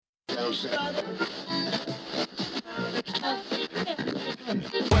Los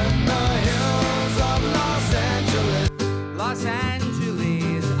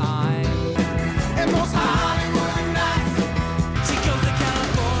Angeles, I'm and most Hollywood nights. She goes to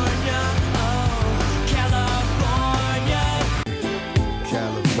California, oh, California.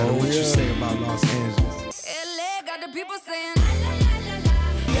 What you say about Los Angeles? LA got the people saying,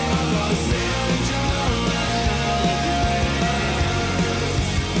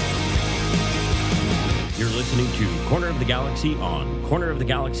 You're listening to Corner of the Galaxy on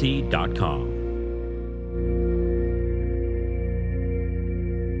cornerofthegalaxy.com.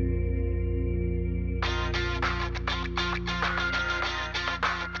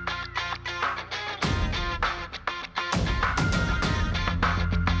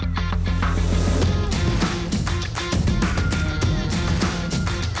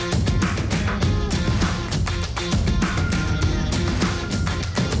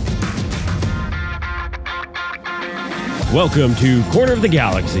 Welcome to Corner of the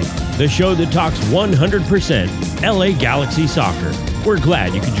Galaxy, the show that talks 100% LA Galaxy soccer. We're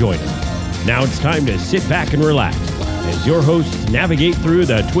glad you could join us. Now it's time to sit back and relax as your hosts navigate through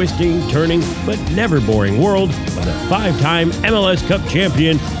the twisting, turning, but never boring world of the five-time MLS Cup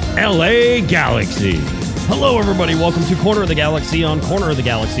champion, LA Galaxy. Hello, everybody. Welcome to Corner of the Galaxy on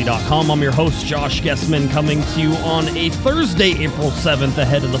cornerofthegalaxy.com. I'm your host, Josh Gessman, coming to you on a Thursday, April 7th,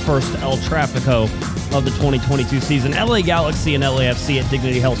 ahead of the first El Trafico of the 2022 season. LA Galaxy and LAFC at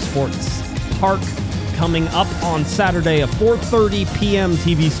Dignity Health Sports Park coming up on Saturday, a 4:30 p.m.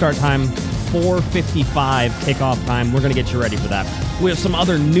 TV start time, 4:55 kickoff time. We're going to get you ready for that. We have some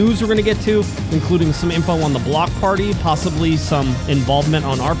other news we're going to get to, including some info on the block party, possibly some involvement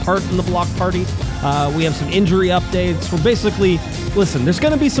on our part in the block party. We have some injury updates. We're basically, listen, there's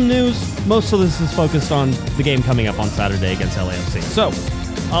going to be some news. Most of this is focused on the game coming up on Saturday against LAFC. So,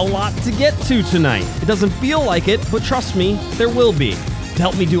 a lot to get to tonight. It doesn't feel like it, but trust me, there will be. To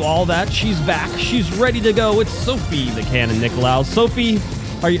help me do all that, she's back. She's ready to go. It's Sophie the Cannon Nicolaou. Sophie,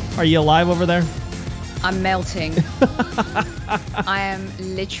 are you alive over there? I'm melting. I am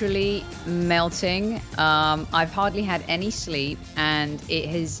literally melting. I've hardly had any sleep, and it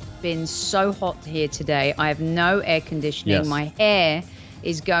has been so hot here today. I have no air conditioning. Yes. My hair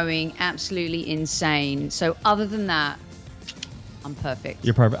is going absolutely insane. So other than that, I'm perfect.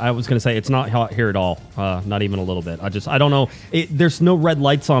 You're perfect. I was going to say, it's not hot here at all. Not even a little bit. I don't know. There's no red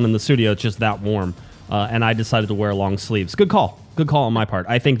lights on in the studio. It's just that warm. And I decided to wear long sleeves. Good call. Good call on my part.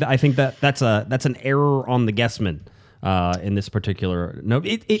 I think that's an error on the Gessman in this particular. No,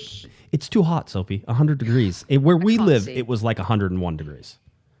 it's too hot, Sophie. 100 degrees. Where we live, it was like 101 degrees.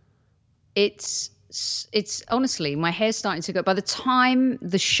 It's honestly, my hair's starting to go. By the time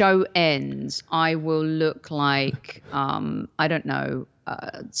the show ends, I will look like I don't know,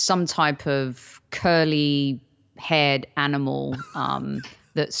 some type of curly haired animal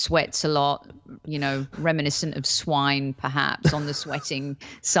that sweats a lot, you know, reminiscent of swine, perhaps, on the sweating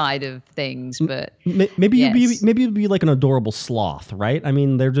side of things. But maybe yes. you'd be like an adorable sloth, right? I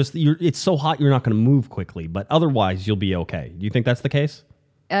mean, it's so hot you're not going to move quickly, but otherwise you'll be okay. Do you think that's the case?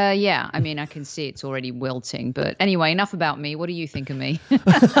 Yeah, I mean, I can see it's already wilting. But anyway, enough about me. What do you think of me?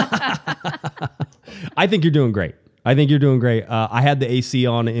 I think you're doing great. I had the AC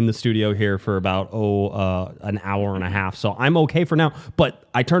on in the studio here for about an hour and a half, so I'm okay for now. But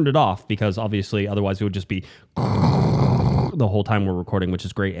I turned it off because obviously otherwise it would just be the whole time we're recording, which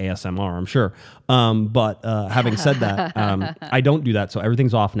is great ASMR, I'm sure. But having said that, I don't do that, so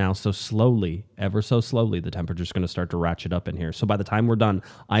everything's off now. So slowly, ever so slowly, the temperature's going to start to ratchet up in here. So by the time we're done,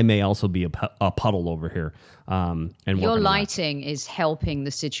 I may also be a puddle over here. And your lighting is helping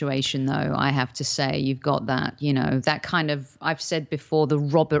the situation, though, I have to say. You've got that, you know, that kind of, I've said before, the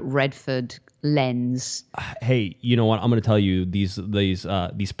Robert Redford lens. Hey, you know what? I'm going to tell you, these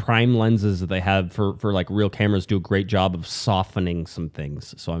prime lenses that they have for like real cameras do a great job of softening some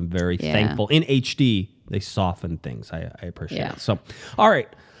things. So I'm very thankful. In HD, they soften things. I appreciate it. So, all right.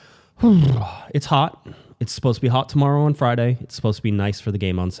 It's hot. It's supposed to be hot tomorrow on Friday. It's supposed to be nice for the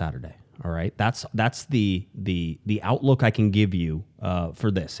game on Saturday. All right, that's the outlook I can give you for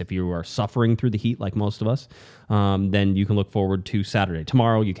this. If you are suffering through the heat like most of us, then you can look forward to Saturday.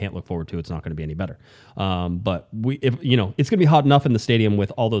 Tomorrow you can't look forward to. It's not going to be any better. But it's going to be hot enough in the stadium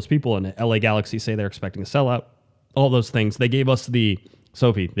with all those people. And LA Galaxy say they're expecting a sellout. All those things. They gave us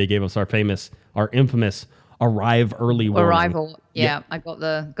our infamous arrive early warning. Yeah, I got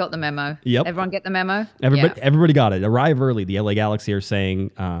the memo. Yep. Everyone get the memo? Everybody got it. Arrive early. The LA Galaxy are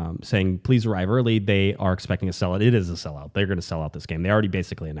saying please arrive early. They are expecting a sellout. It is a sellout. They're going to sell out this game. They already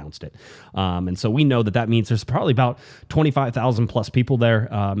basically announced it. And so we know that means there's probably about 25,000 plus people there.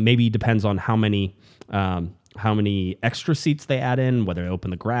 Maybe depends on how many extra seats they add in, whether they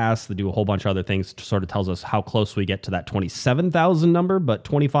open the grass, they do a whole bunch of other things. Sort of tells us how close we get to that 27,000 number, but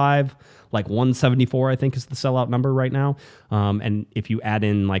 25, like 174, I think is the sellout number right now. And if you add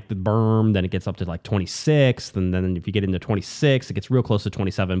in like the berm, then it gets up to like 26. And then if you get into 26, it gets real close to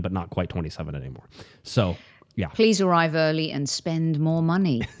 27, but not quite 27 anymore. So yeah. Please arrive early and spend more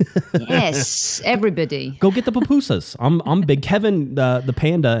money. Yes, everybody. Go get the pupusas. I'm big. Kevin, the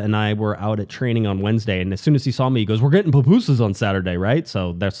panda, and I were out at training on Wednesday, and as soon as he saw me, he goes, "We're getting pupusas on Saturday, right?"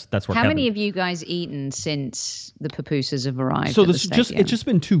 So that's where. How many have you guys eaten since the pupusas have arrived? So it's just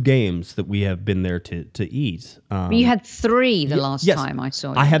been 2 games that we have been there to eat. You had 3 the last time I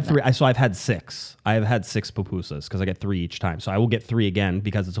saw you. I had 3. So I've had 6. I have had 6 pupusas because I get 3 each time. So I will get 3 again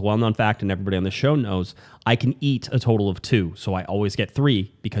because it's a well-known fact, and everybody on the show knows I can eat a total of 2. So I always get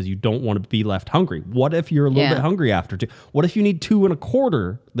 3 because you don't want to be left hungry. What if you're a little bit hungry after 2? What if you need 2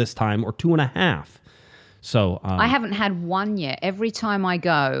 1/4 this time or 2 1/2? So I haven't had 1 yet. Every time I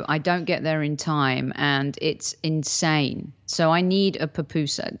go, I don't get there in time, and it's insane. So I need a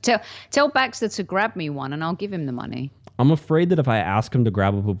pupusa. Tell Baxter to grab me one, and I'll give him the money. I'm afraid that if I ask him to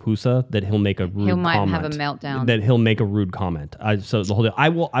grab a pupusa, that he'll make a rude comment. He might have a meltdown. That he'll make a rude comment. So the whole deal. I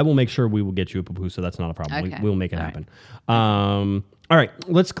will make sure we will get you a pupusa. That's not a problem. Okay. We will make it happen. All right.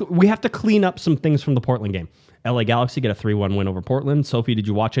 We have to clean up some things from the Portland game. LA Galaxy get a 3-1 win over Portland. Sophie, did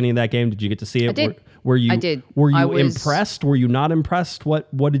you watch any of that game? Did you get to see it? I did. I did. Were you impressed? Were you not impressed? What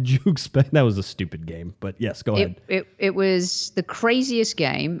did you expect? That was a stupid game, but yes, go ahead. It was the craziest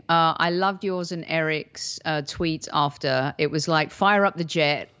game. I loved yours and Eric's tweets after. It was like, fire up the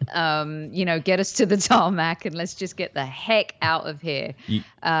jet, get us to the tarmac and let's just get the heck out of here.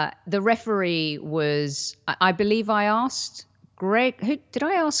 The referee was, I believe I asked Greg, did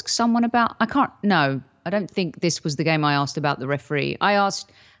I ask someone about? No, I don't think this was the game I asked about the referee. I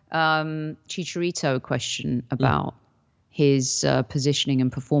asked Chicharito a question about his positioning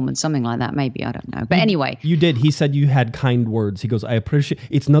and performance, something like that. Maybe, I don't know. But anyway, you did. He said you had kind words. He goes, "I appreciate."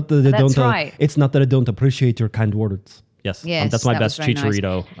 It's not that I don't. Right. It's not that I don't appreciate your kind words. Yes, that's my best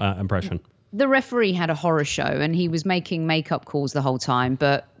Chicharito impression. The referee had a horror show, and he was making makeup calls the whole time.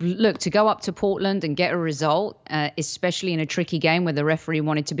 But look, to go up to Portland and get a result, especially in a tricky game where the referee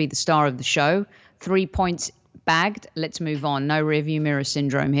wanted to be the star of the show, 3 points bagged. Let's move on. No rearview mirror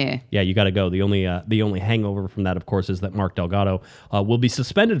syndrome here. Yeah, you got to go. The only hangover from that, of course, is that Mark Delgado will be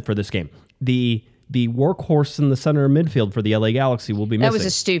suspended for this game. The workhorse in the center of midfield for the LA Galaxy will be missing. That was a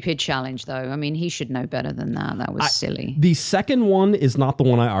stupid challenge, though. I mean, he should know better than that. That was silly. The second one is not the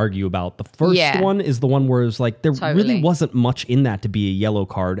one I argue about. The first one is the one where it was like there really wasn't much in that to be a yellow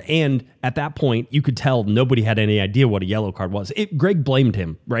card. And at that point, you could tell nobody had any idea what a yellow card was. Greg blamed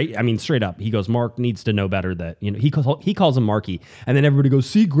him, right? I mean, straight up. He goes, Mark needs to know better that, he calls him Marky. And then everybody goes,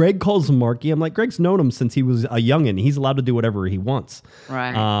 see, Greg calls him Marky. I'm like, Greg's known him since he was a youngin'. He's allowed to do whatever he wants.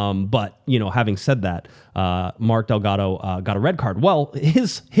 Right. But, having said that, Mark Delgado got a red card. Well,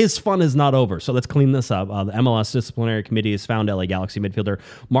 his fun is not over. So let's clean this up. The MLS Disciplinary Committee has found LA Galaxy midfielder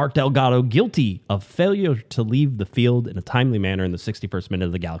Mark Delgado guilty of failure to leave the field in a timely manner in the 61st minute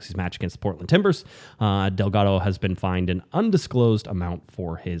of the Galaxy's match against the Portland Timbers. Delgado has been fined an undisclosed amount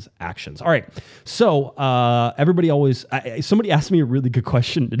for his actions. All right. So everybody always somebody asked me a really good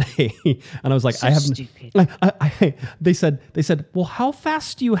question today, and I was like, stupid. They said, well, how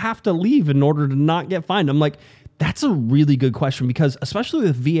fast do you have to leave in order to not get fined? I'm like, that's a really good question, because especially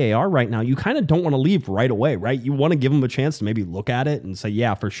with VAR right now, you kind of don't want to leave right away, right? You want to give them a chance to maybe look at it and say,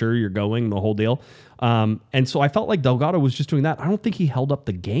 yeah, for sure, you're going, the whole deal. And so I felt like Delgado was just doing that. I don't think he held up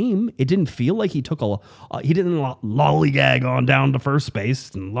the game. It didn't feel like he took he didn't lollygag on down to first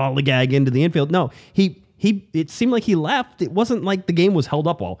base and lollygag into the infield. No, it seemed like he left. It wasn't like the game was held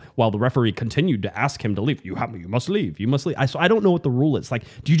up while the referee continued to ask him to leave. You must leave. You must leave. So I don't know what the rule is. Like,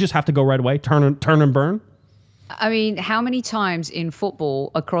 do you just have to go right away? Turn and burn? I mean, how many times in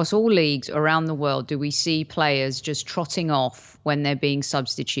football across all leagues around the world do we see players just trotting off when they're being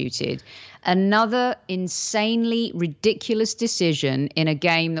substituted? Another insanely ridiculous decision in a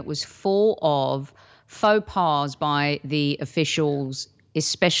game that was full of faux pas by the officials,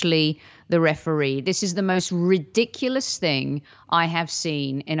 especially the referee. This is the most ridiculous thing I have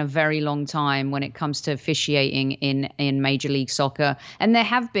seen in a very long time when it comes to officiating in Major League Soccer. And there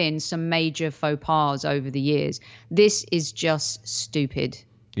have been some major faux pas over the years. This is just stupid.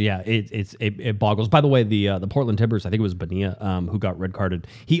 Yeah, it boggles. By the way, the Portland Timbers, I think it was Bonilla, who got red carded.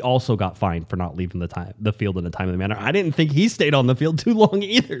 He also got fined for not leaving the field in a timely manner. I didn't think he stayed on the field too long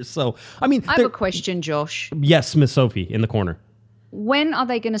either. So, I mean, I have a question, Josh. Yes, Miss Sophie in the corner. When are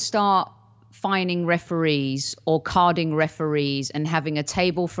they going to start fining referees or carding referees and having a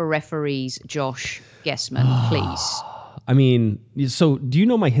table for referees, Josh Guessman, please? I mean, so do you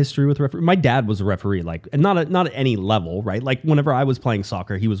know my history with referee? My dad was a referee, like, and not at any level, right? Like, whenever I was playing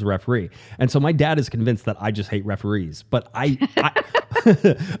soccer, he was a referee, and so my dad is convinced that I just hate referees. But I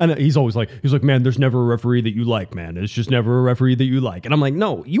and he's like, man, there's never a referee that you like, man. It's just never a referee that you like. And I'm like,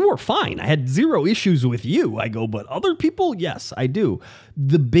 no, you were fine. I had zero issues with you. I go, but other people, yes, I do.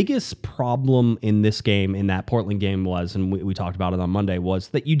 The biggest problem in this game, in that Portland game, was, and we talked about it on Monday, was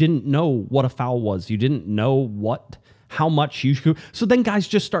that you didn't know what a foul was. You didn't know how much you should. So then guys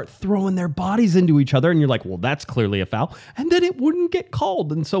just start throwing their bodies into each other, and you're like, well, that's clearly a foul. And then it wouldn't get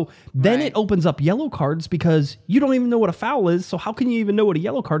called. And so then it opens up yellow cards because you don't even know what a foul is. So how can you even know what a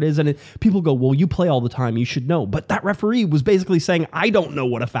yellow card is? And people go, well, you play all the time, you should know. But that referee was basically saying, I don't know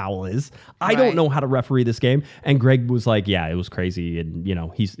what a foul is. I don't know how to referee this game. And Greg was like, yeah, it was crazy. And, you know,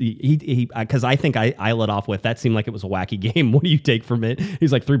 he because I think I let off with, that seemed like it was a wacky game. What do you take from it?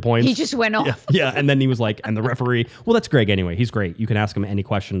 He's like, 3 points. He just went off. Yeah. And then he was like, and the referee, well, that's Greg anyway. He's great. You can ask him any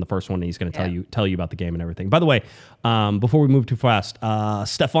question, the first one, and he's going to tell you about the game and everything. By the way, before we move too fast,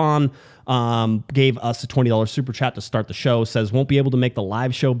 Stefan gave us a $20 super chat to start the show. Says, won't be able to make the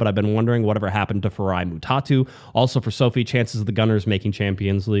live show, but I've been wondering whatever happened to Farai Mutatu. Also for Sophie, chances of the Gunners making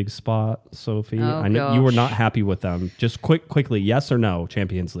Champions League spot. Sophie, I know you were not happy with them. Just quickly, yes or no,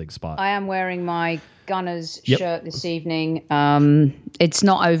 Champions League spot. I am wearing my Gunners shirt this evening. It's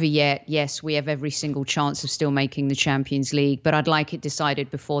not over yet. Yes, we have every single chance of still making the Champions League, but I'd like it decided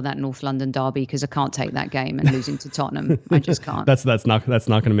before that North London derby, because I can't take that game and losing to Tottenham. I just can't. That's not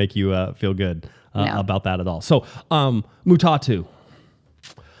going to make you feel good about that at all. So Mutatu.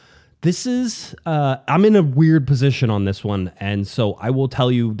 This is, I'm in a weird position on this one, and so I will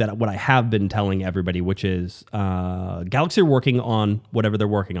tell you that what I have been telling everybody, which is Galaxy are working on whatever they're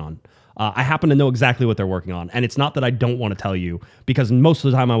working on. I happen to know exactly what they're working on, and it's not that I don't want to tell you, because most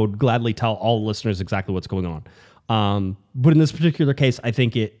of the time I would gladly tell all the listeners exactly what's going on. But in this particular case, I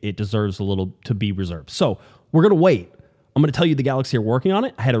think it deserves a little to be reserved. So we're going to wait. I'm going to tell you the Galaxy are working on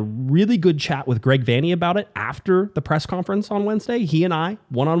it. I had a really good chat with Greg Vanney about it after the press conference on Wednesday. He and I,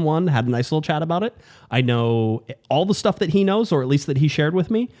 one-on-one, had a nice little chat about it. I know all the stuff that he knows, or at least that he shared with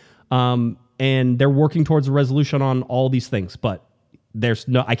me. And they're working towards a resolution on all these things. But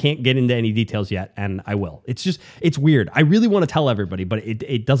I can't get into any details yet, and I will. It's weird. I really want to tell everybody, but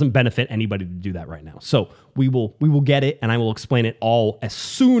it doesn't benefit anybody to do that right now. So we will get it, and I will explain it all as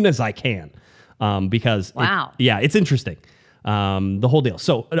soon as I can. Because it's interesting. The whole deal.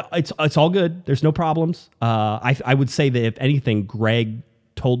 So it's all good. There's no problems. I would say that if anything, Greg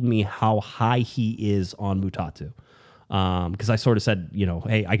told me how high he is on Mutatu. Because I sort of said,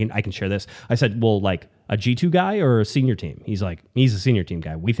 hey, I can share this. I said, well, like a G2 guy or a senior team? He's like, he's a senior team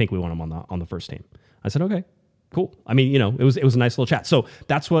guy. We think we want him on the first team. I said, okay. Cool. I mean, it was a nice little chat. So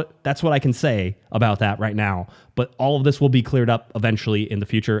that's what I can say about that right now. But all of this will be cleared up eventually in the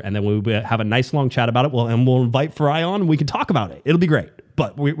future, and then we'll have a nice long chat about it. And we'll invite Farai on, and we can talk about it. It'll be great.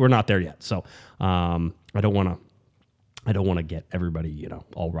 But we're not there yet. So I don't want to get everybody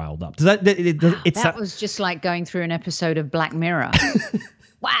all riled up. That was just like going through an episode of Black Mirror.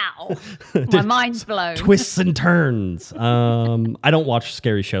 Wow. My mind's blown. Twists and turns. I don't watch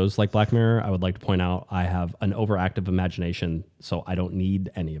scary shows like Black Mirror. I would like to point out I have an overactive imagination, so I don't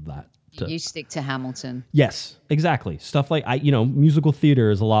need any of that. You stick to Hamilton. Yes, exactly. Stuff like musical theater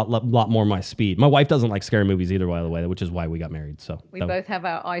is a lot more my speed. My wife doesn't like scary movies either, by the way, which is why we got married. So we both have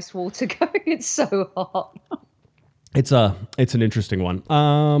our ice water going. It's so hot. It's an interesting one.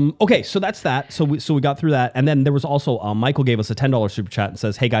 Okay, so that's that. So we got through that, and then there was also Michael gave us a $10 super chat and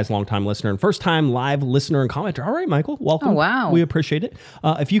says, "Hey guys, long time listener and first time live listener and commenter." All right, Michael, welcome. Oh wow, we appreciate it.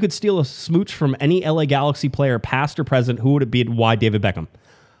 If you could steal a smooch from any LA Galaxy player, past or present, who would it be? And why David Beckham?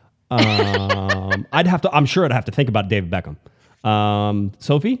 I'm sure I'd have to think about David Beckham.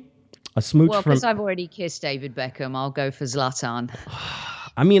 Sophie, a smooch from. Because I've already kissed David Beckham, I'll go for Zlatan.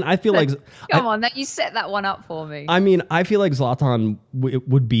 I mean, I feel like... Come on, you set that one up for me. I mean, I feel like Zlatan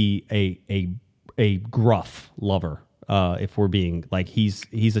would be a gruff lover, if we're being... Like, he's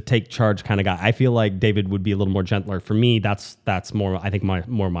a take charge kind of guy. I feel like David would be a little more gentler. For me, that's more, I think,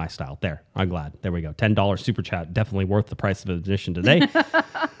 more my style. There, I'm glad. There we go. $10 super chat. Definitely worth the price of admission today.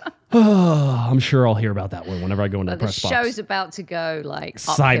 I'm sure I'll hear about that one whenever I go into the The press box. show's about to go like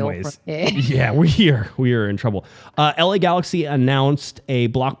uphill Sideways. from here. Yeah, we are in trouble. LA Galaxy announced a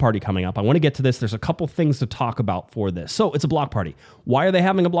block party coming up. I want to get to this. There's a couple things to talk about for this. So it's a block party. Why are they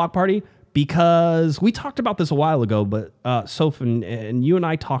having a block party? Because we talked about this a while ago, but Soph and you and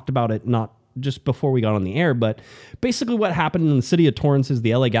I talked about it not just before we got on the air, but basically what happened in the city of Torrance is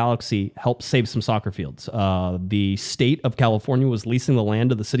the LA Galaxy helped save some soccer fields. The state of California was leasing the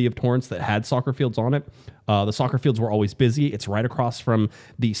land of the city of Torrance that had soccer fields on it. The soccer fields were always busy. It's right across from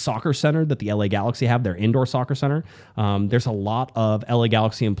the soccer center that the LA Galaxy have, their indoor soccer center. There's a lot of LA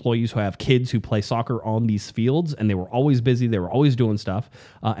Galaxy employees who have kids who play soccer on these fields, and they were always busy. They were always doing stuff.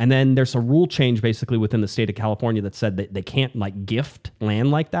 And then there's a rule change basically within the state of California that said that they can't like gift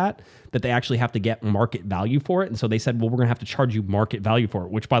land like that they actually have to get market value for it. And so they said, well, we're going to have to charge you market value for it,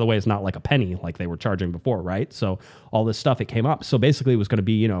 which, by the way, is not like a penny like they were charging before, right? So all this stuff, it came up. So basically it was going to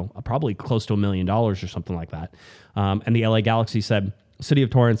be, probably close to $1 million or something like that. And the LA Galaxy said, City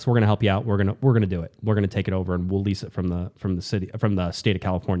of Torrance, we're going to help you out. We're going to do it. We're going to take it over and we'll lease it from the state of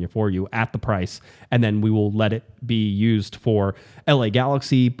California for you at the price, and then we will let it be used for LA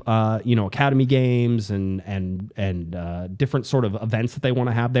Galaxy, academy games and different sort of events that they want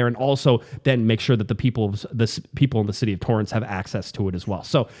to have there, and also then make sure that the people in the city of Torrance have access to it as well.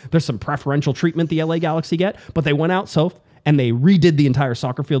 So there's some preferential treatment the LA Galaxy get, but they went out and they redid the entire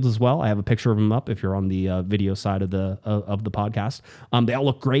soccer fields as well. I have a picture of them up if you're on the video side of the podcast. They all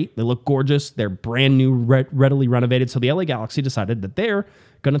look great. They look gorgeous. They're brand new, readily renovated. So the LA Galaxy decided that they're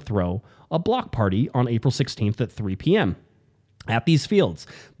going to throw a block party on April 16th at 3 p.m. at these fields.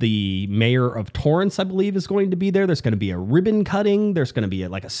 The mayor of Torrance, I believe, is going to be there. There's going to be a ribbon cutting. There's going to be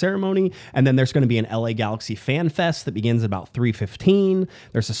a ceremony. And then there's going to be an LA Galaxy fan fest that begins at about 3:15.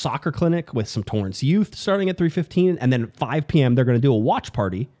 There's a soccer clinic with some Torrance youth starting at 3:15. And then at 5 p.m., they're going to do a watch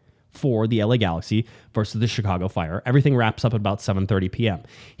party for the LA Galaxy versus the Chicago Fire. Everything wraps up at about 7:30 p.m.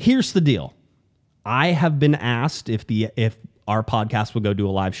 Here's the deal. I have been asked if our podcast would go do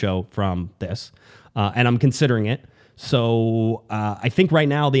a live show from this, and I'm considering it. So I think right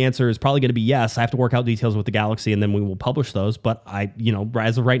now the answer is probably going to be yes. I have to work out details with the Galaxy, and then we will publish those. But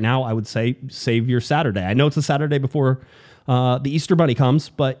as of right now, I would say save your Saturday. I know it's a Saturday before the Easter Bunny comes,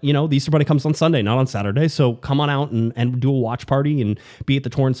 but the Easter Bunny comes on Sunday, not on Saturday. So come on out and do a watch party and be at the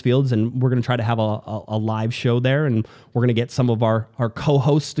Torrance Fields, and we're going to try to have a live show there, and we're going to get some of our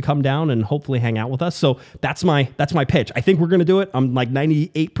co-hosts to come down and hopefully hang out with us. So that's my pitch. I think we're going to do it. I'm like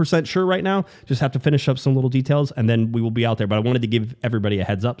 98% sure right now. Just have to finish up some little details, and then we will be out there. But I wanted to give everybody a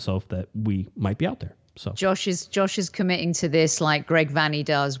heads up so that we might be out there. So Josh is committing to this like Greg Vanny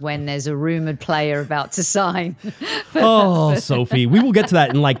does when there's a rumored player about to sign. Oh, Sophie, we will get to that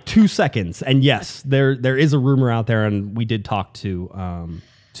in like 2 seconds. And yes, there is a rumor out there, and we did talk to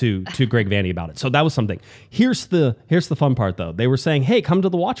Greg Vanny about it. So that was something. Here's the fun part though. They were saying, "Hey, come to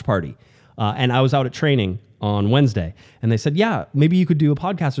the watch party," and I was out at training on Wednesday, and they said, "Yeah, maybe you could do a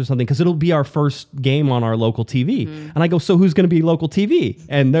podcast or something because it'll be our first game on our local TV." And I go, "So who's going to be local TV?"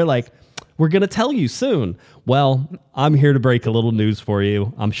 And they're like, "We're going to tell you soon." Well, I'm here to break a little news for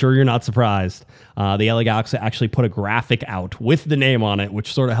you. I'm sure you're not surprised. The LA Galaxy actually put a graphic out with the name on it,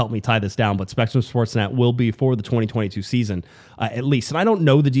 which sort of helped me tie this down. But Spectrum Sportsnet will be for the 2022 season, at least. And I don't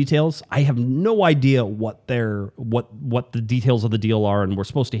know the details. I have no idea what the details of the deal are. And we're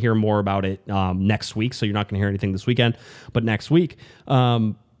supposed to hear more about it next week. So you're not going to hear anything this weekend, but next week.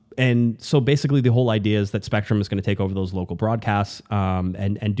 And so basically the whole idea is that Spectrum is going to take over those local broadcasts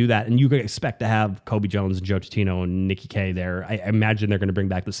and do that. And you can expect to have Kobe Jones and Joe Tutino and Nikki K there. I imagine they're going to bring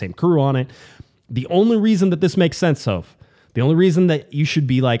back the same crew on it. The only reason that this makes sense, Soph, the only reason that you should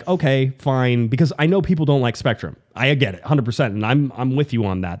be like, okay, fine, because I know people don't like Spectrum. I get it 100%. And I'm with you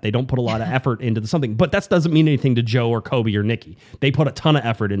on that. They don't put a lot of effort into something, but that doesn't mean anything to Joe or Kobe or Nikki. They put a ton of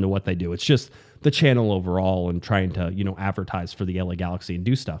effort into what they do. It's just the channel overall and trying to, advertise for the LA Galaxy and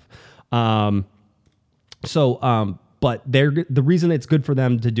do stuff. But the reason it's good for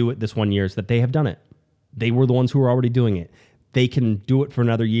them to do it this 1 year is that they have done it. They were the ones who were already doing it. They can do it for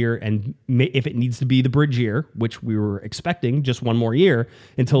another year, and if it needs to be the bridge year, which we were expecting, just one more year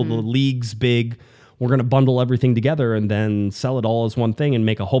until the league's big, we're going to bundle everything together and then sell it all as one thing and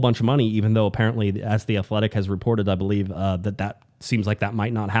make a whole bunch of money, even though apparently, as The Athletic has reported, I believe, that seems like that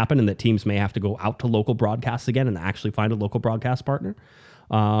might not happen and that teams may have to go out to local broadcasts again and actually find a local broadcast partner.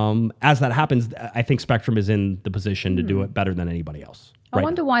 As that happens, I think Spectrum is in the position to do it better than anybody else. I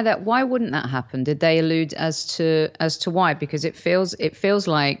wonder why wouldn't that happen? Did they allude as to why? Because it feels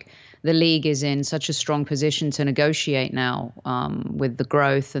like the league is in such a strong position to negotiate now with the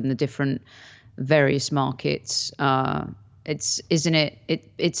growth and the different various markets.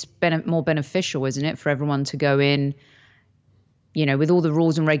 It's more beneficial, isn't it, for everyone to go in, with all the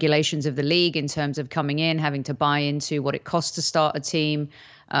rules and regulations of the league in terms of coming in, having to buy into what it costs to start a team,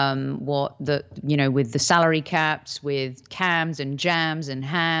 with the salary caps, with cams and jams and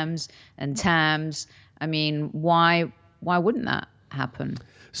hams and tams. I mean, why wouldn't that happen?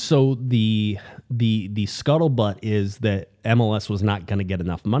 So the scuttlebutt is that MLS was not going to get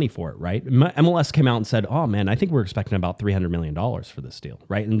enough money for it, right? MLS came out and said, "Oh man, I think we're expecting about $300 million for this deal,"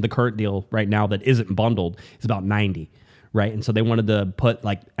 right? And the current deal right now that isn't bundled is about 90. Right, and so they wanted to put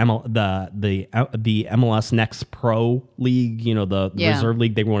like the MLS Next Pro League, the Reserve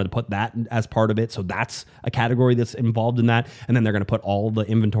League. They wanted to put that as part of it, so that's a category that's involved in that. And then they're going to put all the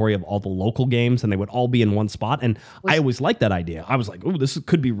inventory of all the local games, and they would all be in one spot. And I always liked that idea. I was like, "Oh, this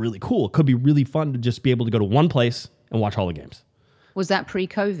could be really cool. It could be really fun to just be able to go to one place and watch all the games." Was that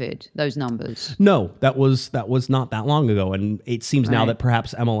pre-COVID? Those numbers? No, that was not that long ago, and it seems now that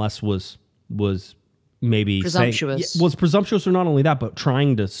perhaps MLS was maybe presumptuous. Was presumptuous, or not only that, but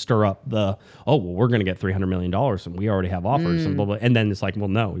trying to stir up we're going to get $300 million and we already have offers and blah, blah. And then it's like, well,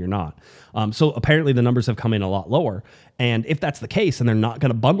 no, you're not. So apparently the numbers have come in a lot lower. And if that's the case and they're not going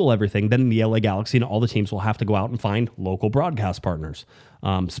to bundle everything, then the LA Galaxy and all the teams will have to go out and find local broadcast partners.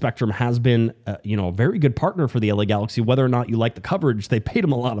 Spectrum has been, a very good partner for the LA Galaxy. Whether or not you like the coverage, they paid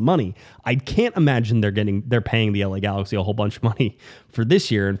them a lot of money. I can't imagine they're paying the LA Galaxy a whole bunch of money for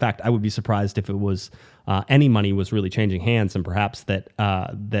this year. In fact, I would be surprised if it was any money was really changing hands, and perhaps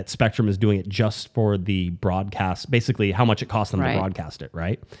that Spectrum is doing it just for the broadcast, basically how much it costs them to broadcast it,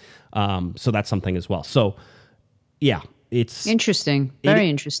 right? So that's something as well. So, yeah. It's interesting. Very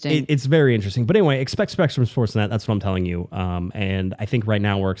interesting. It's very interesting. But anyway, expect Spectrum Sportsnet. That's what I'm telling you. And I think right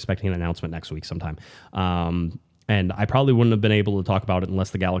now we're expecting an announcement next week sometime. And I probably wouldn't have been able to talk about it unless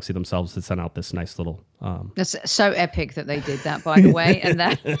the Galaxy themselves had sent out this nice little... That's so epic that they did that, by the way. And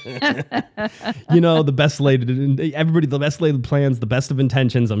that... the best laid plans, the best of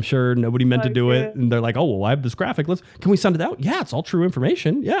intentions. I'm sure nobody meant to do it. And they're like, "Oh, well, I have this graphic. Can we send it out?" Yeah, it's all true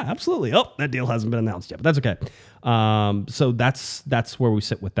information. Yeah, absolutely. Oh, that deal hasn't been announced yet, but that's okay. So that's where we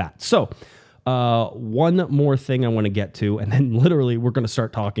sit with that. So... one more thing I want to get to, and then literally we're going to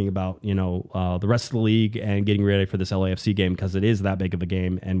start talking about, the rest of the league and getting ready for this LAFC game, because it is that big of a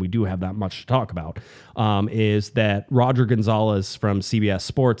game and we do have that much to talk about, is that Roger Gonzalez from CBS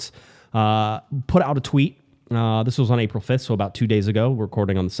Sports put out a tweet. This was on April 5th, so about 2 days ago. We're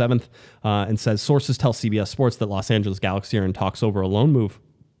recording on the 7th, and says, "Sources tell CBS Sports that Los Angeles Galaxy are in talks over a loan move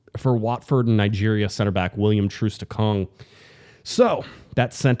for Watford and Nigeria center back William Troost-Ekong." So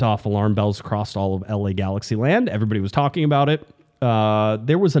that sent off alarm bells across all of LA Galaxy land. Everybody was talking about it.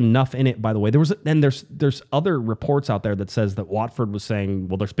 There was enough in it, by the way. There's other reports out there that says that Watford was saying,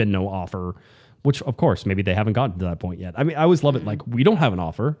 well, there's been no offer, which of course maybe they haven't gotten to that point yet. I mean, I always love it. Like, we don't have an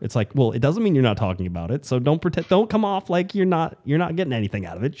offer. It's like, well, it doesn't mean you're not talking about it. So don't come off like you're not getting anything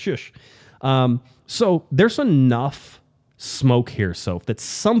out of it. Shush. So there's enough smoke here, Soph, that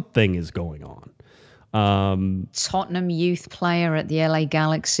something is going on. Tottenham youth player at the LA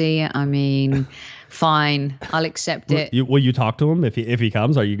Galaxy. I mean, fine, I'll accept it. Will you talk to him if he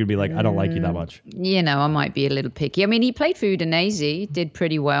comes? Or are you gonna be like, "I don't like you that much"? I might be a little picky. I mean, he played for Udinese, did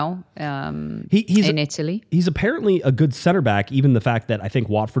pretty well He's in Italy. He's apparently a good center back. Even the fact that I think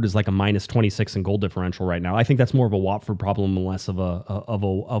Watford is like a minus 26 in goal differential right now. I think that's more of a Watford problem and less of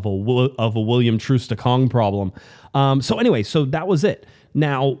a William Troost-Ekong problem. So that was it.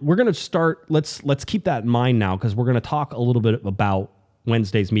 Now we're going to start. Let's keep that in mind now, because we're going to talk a little bit about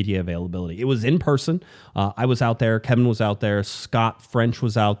Wednesday's media availability. It was in person. I was out there. Kevin was out there. Scott French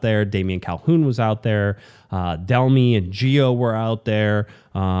was out there. Damian Calhoun was out there. Delmy and Gio were out there.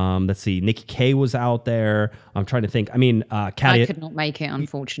 Let's see. Nikki K was out there. I'm trying to think. I mean, Katia, I could not make it,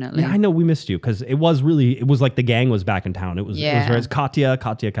 unfortunately. Yeah, I know we missed you, because it was like the gang was back in town. It was Katia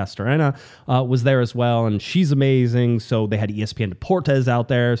Castorena was there as well, and she's amazing. So they had ESPN Deportes out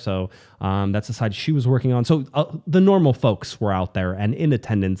there. So that's the side she was working on. So the normal folks were out there and in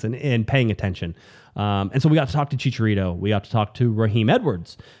attendance and paying attention. And so we got to talk to Chicharito, we got to talk to Raheem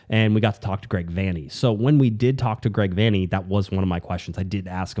Edwards, and we got to talk to Greg Vanney. So when we did talk to Greg Vanney, that was one of my questions. I did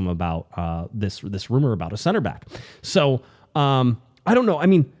ask him about this rumor about a center back. So I don't know. I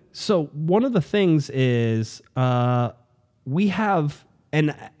mean, so one of the things is we have,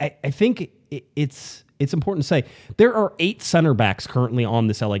 and I think it's important to say, there are 8 center backs currently on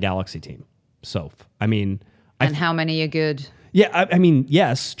this LA Galaxy team. So, I mean... And how many are good? Yeah, I mean,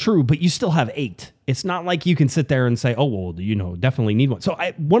 yes, true, but you still have 8. It's not like you can sit there and say, "Oh, well, definitely need one." So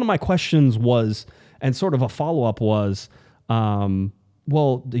one of my questions was, and sort of a follow-up was,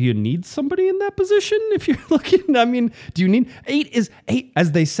 well, do you need somebody in that position if you're looking? I mean, do you need eight,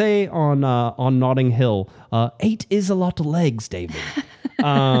 as they say on Notting Hill, 8 is a lot of legs, David.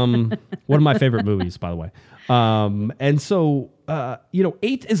 One of my favorite movies, by the way. And so,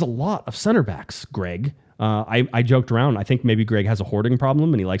 8 is a lot of center backs, Greg. I joked around. I think maybe Greg has a hoarding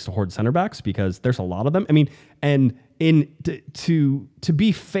problem and he likes to hoard center backs because there's a lot of them. I mean, and to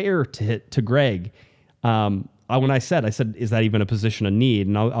be fair to Greg, when I said, is that even a position of need?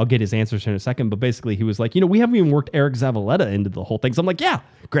 And I'll get his answers in a second. But basically, he was like, we haven't even worked Eric Zavaleta into the whole thing. So I'm like, yeah,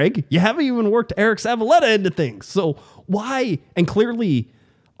 Greg, you haven't even worked Eric Zavaleta into things. So why? And clearly,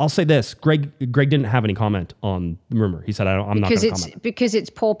 I'll say this: Greg didn't have any comment on the rumor. He said, I'm not going to comment because it's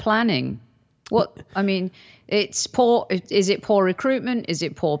poor planning. What I mean, it's poor. Is it poor recruitment? Is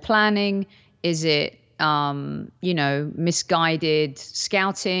it poor planning? Is it misguided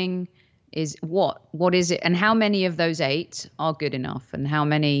scouting? Is what is it? And how many of those 8 are good enough? And how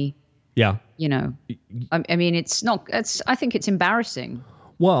many? Yeah. I mean, it's not. I think it's embarrassing.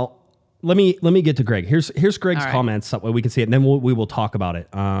 Well, let me get to Greg. Here's Greg's comments. That way we can see it, and then we will talk about it.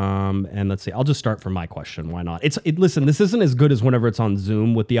 And let's see. I'll just start from my question. Why not? Listen, this isn't as good as whenever it's on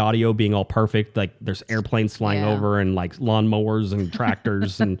Zoom with the audio being all perfect. Like there's airplanes flying over and like lawnmowers and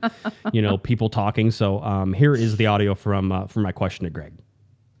tractors and people talking. So here is the audio from my question to Greg.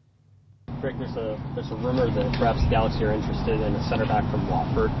 Greg, there's a rumor that perhaps Galaxy are interested in a center back from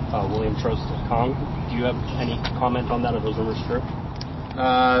Watford, William Troost-Ekong. Do you have any comment on that? Are those rumors true?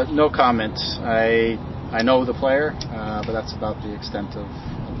 No comment. I know the player, but that's about the extent of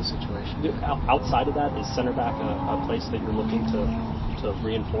the situation. Outside of that, is center back a place that you're looking to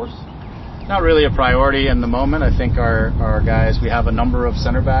reinforce? Not really a priority in the moment. I think our guys, we have a number of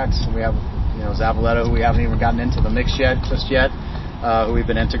center backs. We have Zavaleta, who we haven't even gotten into the mix yet, who we've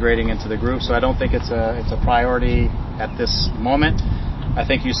been integrating into the group. So I don't think it's a priority at this moment. I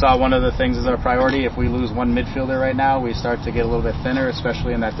think you saw one of the things as our priority. If we lose one midfielder right now, we start to get a little bit thinner,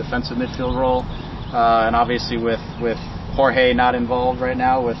 especially in that defensive midfield role. And obviously with Jorge not involved right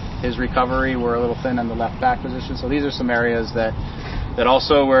now with his recovery, we're a little thin in the left back position. So these are some areas that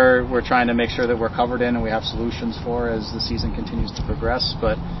also we're trying to make sure that we're covered in and we have solutions for as the season continues to progress.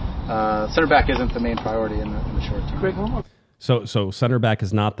 But center back isn't the main priority in the short term. Greg, hold on. So center back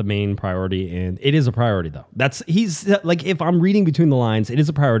is not the main priority, and it is a priority though. He's like, if I'm reading between the lines, it is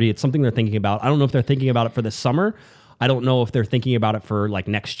a priority. It's something they're thinking about. I don't know if they're thinking about it for this summer. I don't know if they're thinking about it for like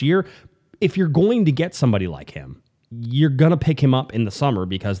next year. If you're going to get somebody like him, you're gonna pick him up in the summer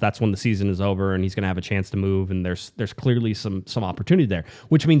because that's when the season is over and he's gonna have a chance to move, and there's clearly some opportunity there,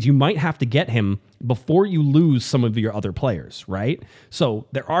 which means you might have to get him before you lose some of your other players, right? So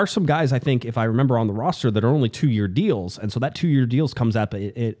there are some guys, I think, if I remember, on the roster that are only 2-year deals, and so that 2-year deals comes up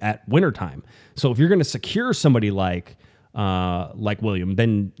at wintertime. So if you're gonna secure somebody like William,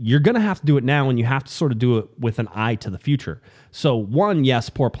 then you're gonna have to do it now, and you have to sort of do it with an eye to the future. So one, yes,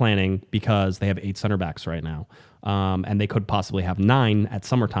 poor planning because they have 8 center backs right now. And they could possibly have 9 at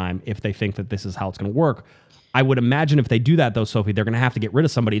summertime if they think that this is how it's going to work. I would imagine if they do that, though, Sophie, they're going to have to get rid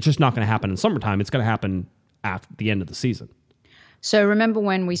of somebody. It's just not going to happen in summertime. It's going to happen at the end of the season. So remember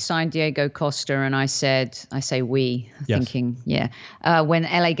when we signed Diego Costa and I say we, yes. Thinking, when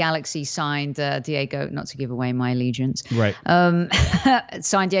LA Galaxy signed Diego, not to give away my allegiance, right?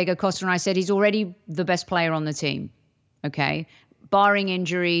 Signed Diego Costa and I said he's already the best player on the team. Okay. Barring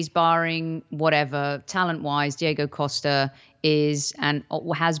injuries, barring whatever, talent-wise, Diego Costa is and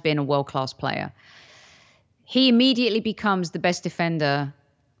has been a world-class player. He immediately becomes the best defender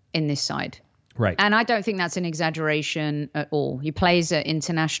in this side. Right. And I don't think that's an exaggeration at all. He plays at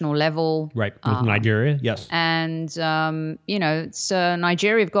international level. Right. With Nigeria, yes. And, it's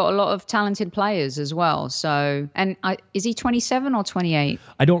Nigeria have got a lot of talented players as well. So, and is he 27 or 28?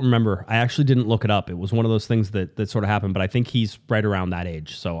 I don't remember. I actually didn't look it up. It was one of those things that sort of happened, but I think he's right around that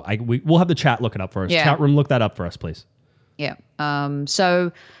age. So we'll have the chat look it up for us. Yeah. Chat room, look that up for us, please. Yeah.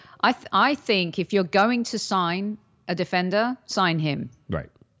 So I think if you're going to sign a defender, sign him.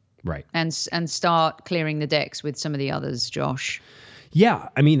 Right. And start clearing the decks with some of the others, Josh. Yeah,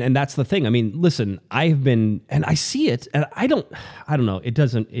 I mean, and that's the thing. I mean, listen, I've been, and I see it, and I don't know. It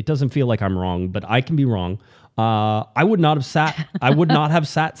doesn't feel like I'm wrong, but I can be wrong. I would not have sat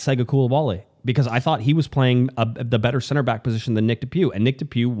Sega Koulibaly because I thought he was playing the better center back position than Nick DePuy, and Nick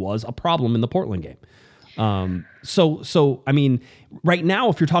DePuy was a problem in the Portland game. So I mean, right now,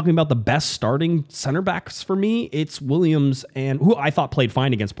 if you're talking about the best starting center backs for me, it's Williams and who I thought played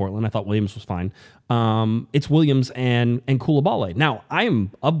fine against Portland. I thought Williams was fine. It's Williams and Koulibaly. Now, I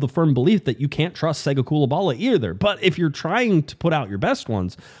am of the firm belief that you can't trust Sega Koulibaly either. But if you're trying to put out your best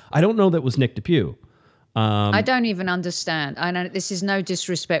ones, I don't know that was Nick DePuy. I don't even understand. I know this is no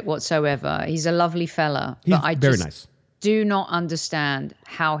disrespect whatsoever. He's a lovely fella, but I very just nice. do not understand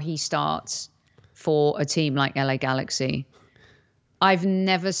how he starts for a team like LA Galaxy. I've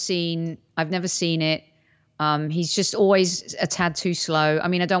never seen it. He's just always a tad too slow. I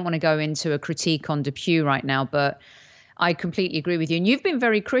mean, I don't want to go into a critique on Depew right now, but I completely agree with you. And you've been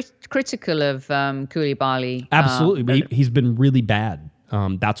very critical of Koulibaly. Absolutely. He's been really bad.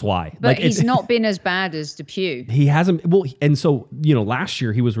 That's why. But he's not been as bad as Depew. He hasn't. Well, and so, last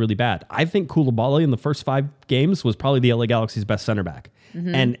year he was really bad. I think Koulibaly in the first 5 games was probably the LA Galaxy's best center back.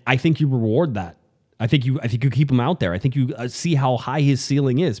 Mm-hmm. And I think you reward that. I think you keep him out there. I think you see how high his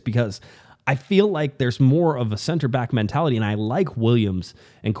ceiling is, because I feel like there's more of a center back mentality, and I like Williams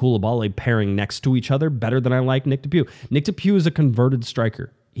and Koulibaly pairing next to each other better than I like Nick Depew. Nick Depew is a converted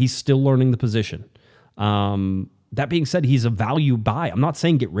striker. He's still learning the position. That being said, he's a value buy. I'm not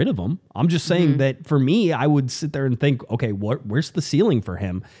saying get rid of him. I'm just saying that for me, I would sit there and think, okay, where's the ceiling for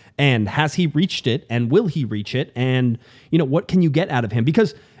him? And has he reached it? And will he reach it? And, what can you get out of him?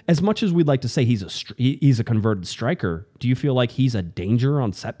 Because as much as we'd like to say he's a converted striker, do you feel like he's a danger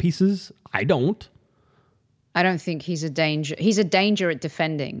on set pieces? I don't. I don't think he's a danger. He's a danger at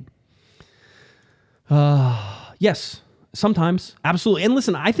defending. Yes. Sometimes, absolutely. And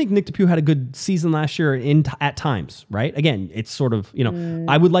listen, I think Nick Depew had a good season last year at times, right? Again, it's sort of,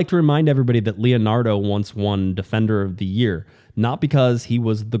 I would like to remind everybody that Leonardo once won Defender of the Year, not because he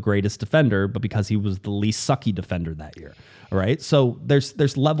was the greatest defender, but because he was the least sucky defender that year, all right? So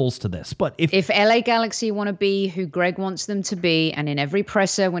there's levels to this. But if LA Galaxy want to be who Greg wants them to be, and in every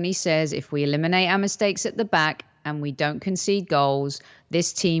presser when he says, if we eliminate our mistakes at the back and we don't concede goals,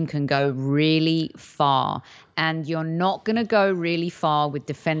 this team can go really far. And you're not going to go really far with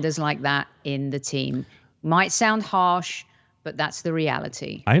defenders like that in the team. Might sound harsh, but that's the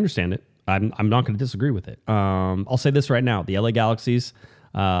reality. I understand it. I'm not going to disagree with it. I'll say this right now. The LA Galaxy's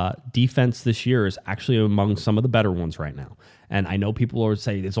defense this year is actually among some of the better ones right now. And I know people are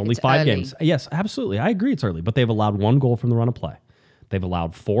saying it's only 5 games. Yes, absolutely. I agree it's early. But they've allowed 1 goal from the run of play. They've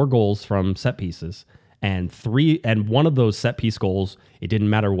allowed 4 goals from set pieces. And 1 of those set piece goals, it didn't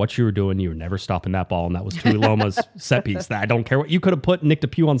matter what you were doing, you were never stopping that ball, and that was Tui Loma's set piece. I don't care what you could have put Nick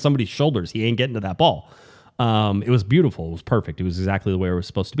Depew on somebody's shoulders, he ain't getting to that ball. It was beautiful, it was perfect, it was exactly the way it was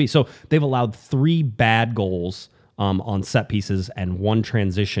supposed to be. So they've allowed 3 bad goals on set pieces and 1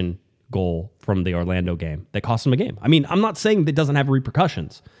 transition goal from the Orlando game that cost them a game. I mean, I'm not saying that doesn't have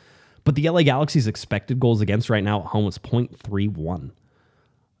repercussions, but the LA Galaxy's expected goals against right now at home is 0.31.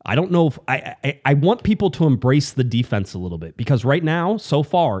 I don't know if I want people to embrace the defense a little bit, because right now, so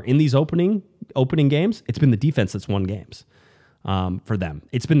far in these opening games, it's been the defense that's won games for them.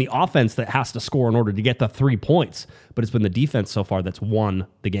 It's been the offense that has to score in order to get the 3 points, but it's been the defense so far that's won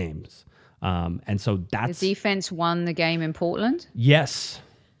the games. And so that's the defense won the game in Portland. Yes,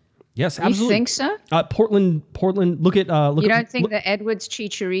 absolutely. You think so? Portland. Look at. You don't think the Edwards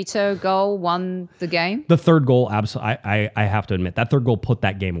Chicharito goal won the game? The third goal, absolutely. I have to admit that third goal put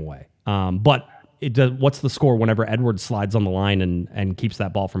that game away. But it does. What's the score whenever Edwards slides on the line and keeps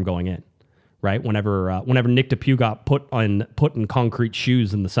that ball from going in? Right. Whenever Nick Depew got put in concrete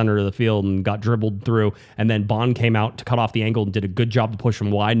shoes in the center of the field and got dribbled through, and then Bond came out to cut off the angle and did a good job to push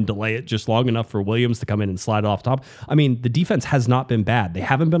him wide and delay it just long enough for Williams to come in and slide it off top. I mean, the defense has not been bad. They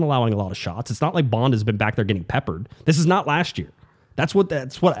haven't been allowing a lot of shots. It's not like Bond has been back there getting peppered. This is not last year. That's what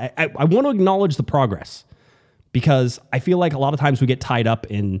I want to acknowledge the progress, because I feel like a lot of times we get tied up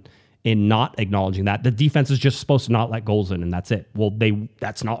in not acknowledging that the defense is just supposed to not let goals in, and that's it. Well,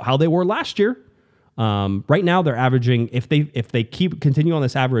 that's not how they were last year. Right now they're averaging, if they continue on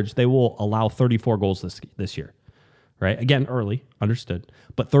this average, they will allow 34 goals this year. Right? Again, early, understood,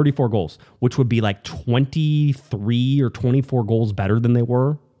 but 34 goals, which would be like 23 or 24 goals better than they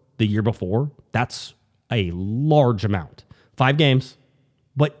were the year before. That's a large amount. 5 games,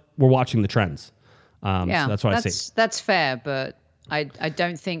 but we're watching the trends. So that's what I say. That's fair, but I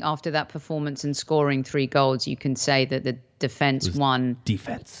don't think after that performance and scoring 3 goals, you can say that the defense won.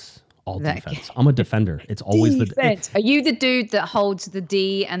 Defense. All defense. I'm a defender. It's always defense. Are you the dude that holds the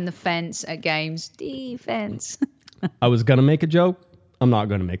D and the fence at games? Defense. I was going to make a joke. I'm not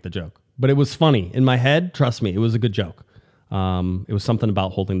going to make the joke. But it was funny. In my head, trust me, it was a good joke. It was something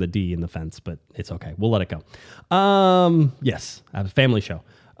about holding the D in the fence, but it's okay. We'll let it go. Yes, I have a family show.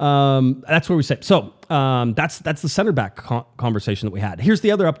 That's where we say. So that's the center back conversation that we had. Here's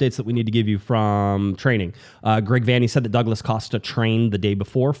the other updates that we need to give you from training. Greg Vanney said that Douglas Costa trained the day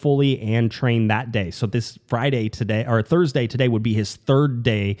before fully and trained that day. So this Thursday today would be his 3rd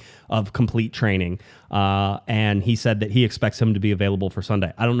day of complete training. And he said that he expects him to be available for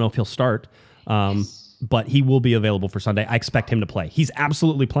Sunday. I don't know if he'll start. but he will be available for Sunday. I expect him to play. He's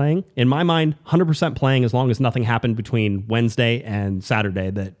absolutely playing. In my mind, 100% playing as long as nothing happened between Wednesday and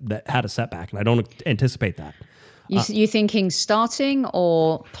Saturday that had a setback, and I don't anticipate that. You thinking starting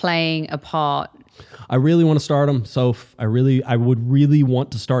or playing a part? I really want to start him. So I would really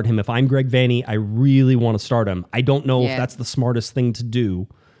want to start him. If I'm Greg Vanney, I really want to start him. I don't know if that's the smartest thing to do,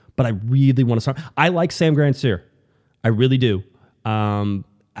 but I really want to start. I like Sam Grandsir. I really do.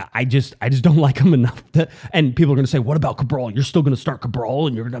 I just don't like him enough. And people are going to say, what about Cabral? You're still going to start Cabral?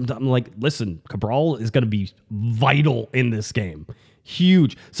 And I'm like, listen, Cabral is going to be vital in this game.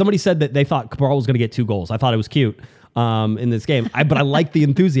 Huge. Somebody said that they thought Cabral was going to get 2 goals. I thought it was cute in this game. But I like the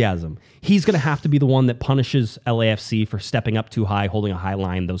enthusiasm. He's going to have to be the one that punishes LAFC for stepping up too high, holding a high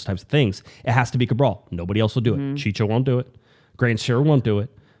line, those types of things. It has to be Cabral. Nobody else will do it. Chicho won't do it. Grandsir won't do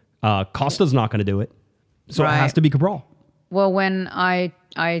it. Costa's not going to do it. So It has to be Cabral. Well, when I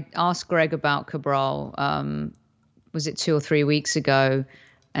asked Greg about Cabral, was it 2 or 3 weeks ago,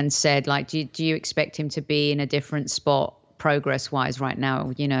 and said, like, do you expect him to be in a different spot progress-wise right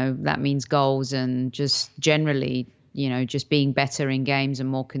now? You know, that means goals and just generally, you know, just being better in games and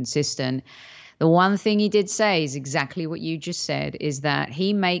more consistent. The one thing he did say is exactly what you just said, is that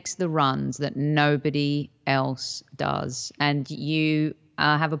he makes the runs that nobody else does. And you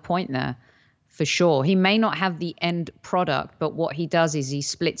have a point there. For sure. He may not have the end product, but what he does is he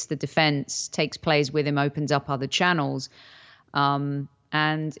splits the defense, takes plays with him, opens up other channels. And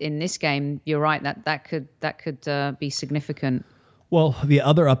in this game, you're right, that could be significant. Well, the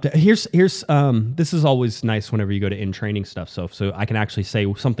other update here's this is always nice whenever you go to in-training stuff. So I can actually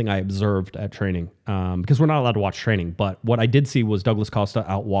say something I observed at training, because we're not allowed to watch training. But what I did see was Douglas Costa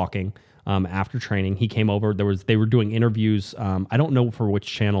out walking. After training, he came over. They were doing interviews. I don't know for which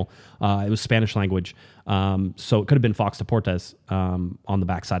channel. It was Spanish language, so it could have been Fox Deportes on the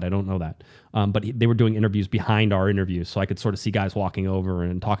backside. I don't know that, but they were doing interviews behind our interviews, so I could sort of see guys walking over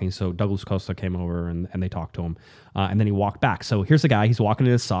and talking. So Douglas Costa came over and they talked to him, and then he walked back. So here's a guy. He's walking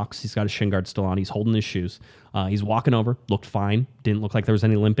in his socks. He's got his shin guard still on. He's holding his shoes. He's walking over. Looked fine. Didn't look like there was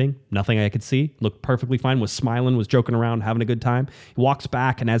any limping. Nothing I could see. Looked perfectly fine. Was smiling. Was joking around, having a good time. He walks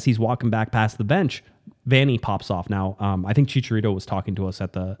back, and as he's walking back past the bench, Vanney pops off. Now, I think Chicharito was talking to us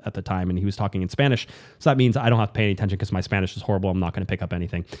at the time, and he was talking in Spanish. So that means I don't have to pay any attention because my Spanish is horrible. I'm not going to pick up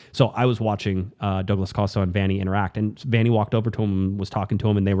anything. So I was watching Douglas Costa and Vanney interact, and Vanney walked over to him and was talking to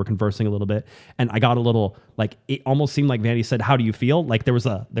him, and they were conversing a little bit. And I got a little, like, it almost seemed like Vanney said, "How do you feel?" Like there was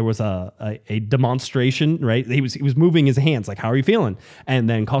a demonstration, right? He was moving his hands, like, "How are you feeling?" And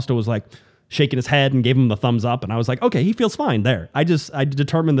then Costa was like shaking his head and gave him the thumbs up. And I was like, okay, he feels fine there. I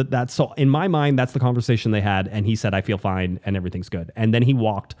determined that's, so in my mind, that's the conversation they had. And he said, I feel fine and everything's good. And then he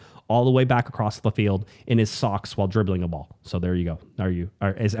walked all the way back across the field in his socks while dribbling a ball. So there you go.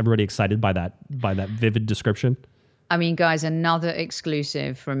 Is everybody excited by that vivid description? I mean, guys, another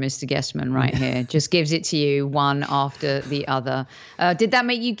exclusive from Mr. Guessman right here. Just gives it to you one after the other. Did that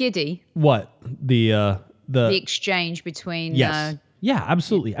make you giddy? What? The exchange between... Yes. Yeah,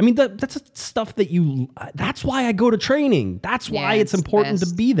 absolutely. I mean, that's stuff that that's why I go to training. That's why it's important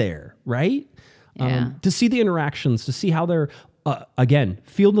to be there, right? Yeah. To see the interactions, to see how they're, again,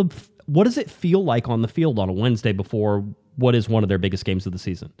 what does it feel like on the field on a Wednesday before what is one of their biggest games of the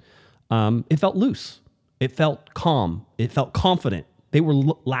season? It felt loose. It felt calm. It felt confident. They were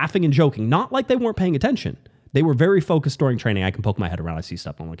laughing and joking, not like they weren't paying attention. They were very focused during training. I can poke my head around. I see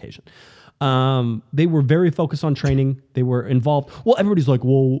stuff on occasion. They were very focused on training. They were involved. Well, everybody's like,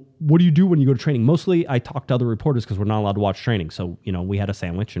 well, what do you do when you go to training? Mostly I talked to other reporters because we're not allowed to watch training. So, we had a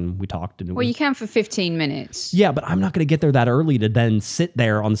sandwich and we talked. And you can for 15 minutes. Yeah, but I'm not going to get there that early to then sit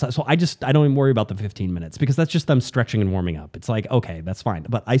there on the side. So I don't even worry about the 15 minutes because that's just them stretching and warming up. It's like, okay, that's fine.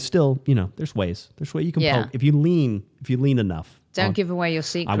 But I still, there's ways you can poke. If you lean enough. Don't give away your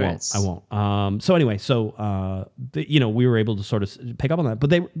secrets. I won't. So anyway, we were able to sort of pick up on that, but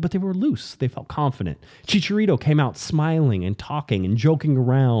they were loose. They felt confident. Chicharito came out smiling and talking and joking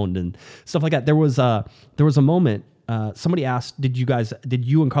around and stuff like that. There was a moment. Somebody asked, "Did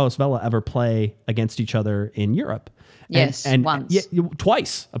you and Carlos Vela ever play against each other in Europe?" Yes, and once. Yeah,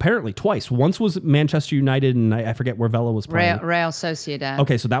 twice. Apparently, twice. Once was Manchester United, and I forget where Vela was playing. Real Sociedad.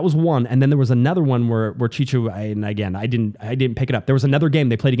 Okay, so that was one, and then there was another one where Chicha, and again, I didn't pick it up. There was another game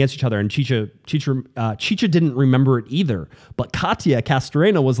they played against each other, and Chicha didn't remember it either. But Katia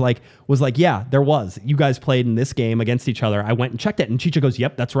Castorena was like, yeah, there was. You guys played in this game against each other. I went and checked it, and Chicha goes,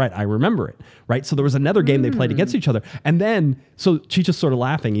 yep, that's right, I remember it. Right. So there was another game they played against each other, and then so Chicha's sort of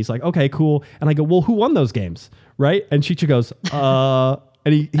laughing. He's like, okay, cool, and I go, well, who won those games? Right? And Chicha goes,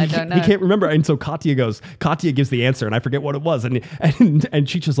 And he don't know. can't remember. And so Katya gives the answer, and I forget what it was. And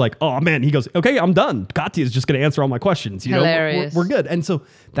Chicha's like, oh man, he goes, okay, I'm done. Katya's just going to answer all my questions. You Hilarious. know, we're good. And so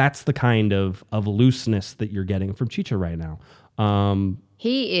that's the kind of looseness that you're getting from Chicha right now.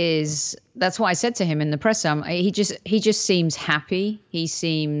 He is. That's what I said to him in the presser. He just seems happy. He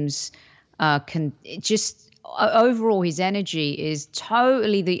seems overall his energy is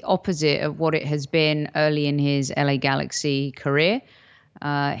totally the opposite of what it has been early in his LA Galaxy career.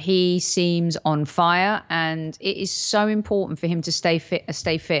 He seems on fire, and it is so important for him to stay fit.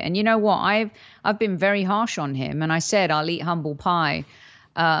 And you know what? I've been very harsh on him, and I said I'll eat humble pie.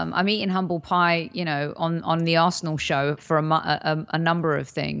 I'm eating humble pie, you know, on the Arsenal show for a number of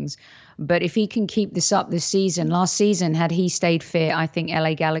things. But if he can keep this up this season, last season, had he stayed fit, I think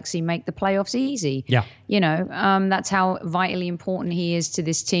LA Galaxy make the playoffs easy. Yeah. You know, that's how vitally important he is to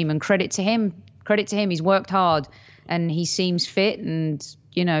this team. And credit to him. He's worked hard, and he seems fit and,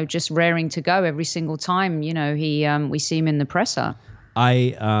 you know, just raring to go every single time, you know, we see him in the presser.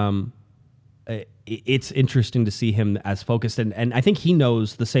 It's interesting to see him as focused. And I think he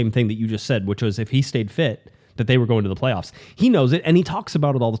knows the same thing that you just said, which was if he stayed fit, that they were going to the playoffs. He knows it, and he talks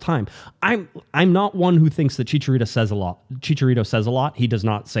about it all the time. I'm not one who thinks that Chicharito says a lot. Chicharito says a lot. He does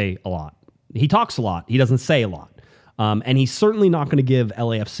not say a lot. He talks a lot. He doesn't say a lot. And he's certainly not going to give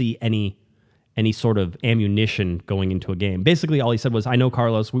LAFC any sort of ammunition going into a game. Basically, all he said was, I know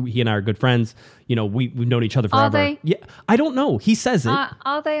Carlos. He and I are good friends. You know, we've known each other forever. Are they? Yeah, I don't know. He says it.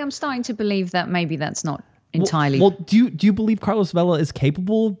 Are they? I'm starting to believe that maybe that's not entirely. Well, do you believe Carlos Vela is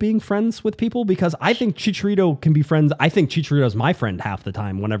capable of being friends with people? Because I think Chicharito can be friends. I think Chicharito's my friend half the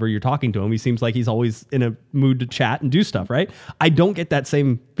time. Whenever you're talking to him, he seems like he's always in a mood to chat and do stuff, right? I don't get that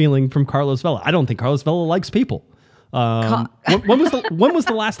same feeling from Carlos Vela. I don't think Carlos Vela likes people. When was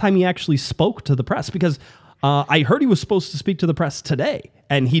the last time he actually spoke to the press? Because I heard he was supposed to speak to the press today,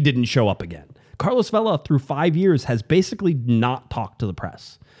 and he didn't show up again. Carlos Vela, through 5 years, has basically not talked to the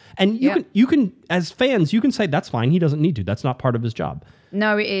press. And you can, as fans, you can say that's fine. He doesn't need to. That's not part of his job.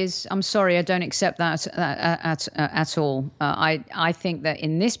 No, it is. I'm sorry. I don't accept that at all. I think that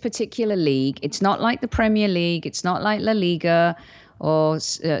in this particular league, it's not like the Premier League. It's not like La Liga or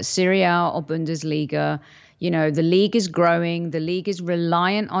Serie A or Bundesliga. You know, the league is growing. The league is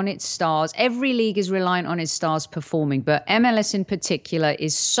reliant on its stars. Every league is reliant on its stars performing. But MLS in particular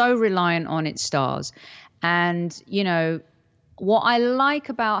is so reliant on its stars. And, you know, what I like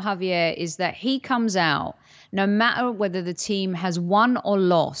about Javier is that he comes out, no matter whether the team has won or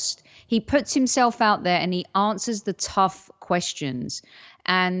lost, he puts himself out there and he answers the tough questions.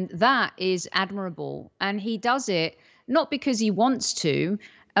 And that is admirable. And he does it not because he wants to,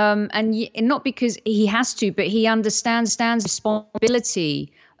 and not because he has to, but he understands the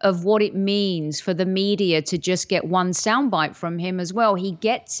responsibility of what it means for the media to just get one soundbite from him as well. He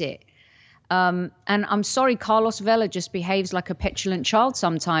gets it. And I'm sorry, Carlos Vela just behaves like a petulant child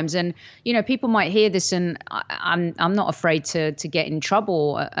sometimes. And, you know, people might hear this, and I'm not afraid to get in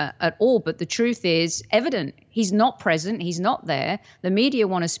trouble at all. But the truth is evident. He's not present. He's not there. The media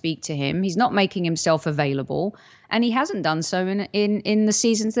want to speak to him. He's not making himself available. And he hasn't done so in the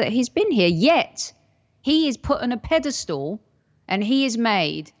seasons that he's been here. Yet he is put on a pedestal, and he is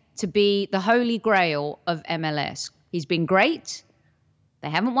made to be the holy grail of MLS. He's been great. They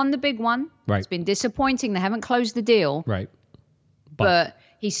haven't won the big one. Right. It's been disappointing. They haven't closed the deal. Right. But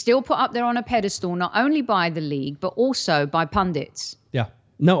he's still put up there on a pedestal, not only by the league, but also by pundits. Yeah.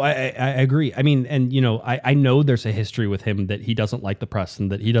 No, I agree. I mean, and, you know, I know there's a history with him that he doesn't like the press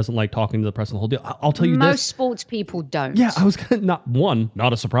and that he doesn't like talking to the press and the whole deal. I'll tell you Most sports people don't. Yeah, I was going to,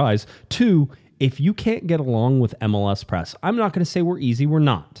 not a surprise. Two, if you can't get along with MLS press, I'm not going to say we're easy. We're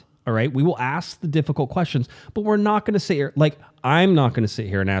not. All right. We will ask the difficult questions, but we're not going to sit here. Like, I'm not going to sit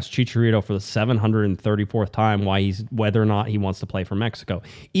here and ask Chicharito for the 734th time whether or not he wants to play for Mexico,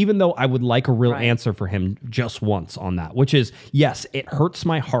 even though I would like a real answer for him just once on that, which is, yes, it hurts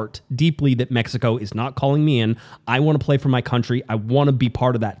my heart deeply that Mexico is not calling me in. I want to play for my country. I want to be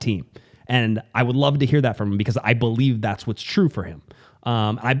part of that team. And I would love to hear that from him because I believe that's what's true for him.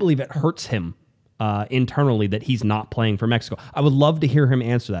 I believe it hurts him internally that he's not playing for Mexico. I would love to hear him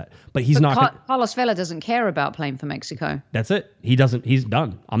answer that, but he's not. Carlos Vela doesn't care about playing for Mexico. That's it. He doesn't. He's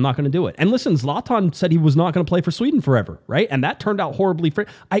done. I'm not going to do it. And listen, Zlatan said he was not going to play for Sweden forever, right? And that turned out horribly.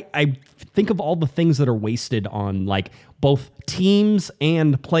 I think of all the things that are wasted on like both teams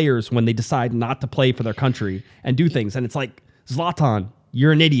and players when they decide not to play for their country and do things. And it's like, Zlatan,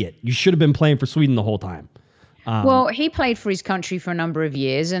 you're an idiot. You should have been playing for Sweden the whole time. Well, he played for his country for a number of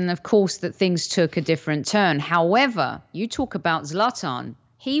years, and of course that things took a different turn. However, you talk about Zlatan,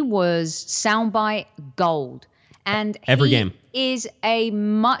 he was soundbite gold. And Every he game. is a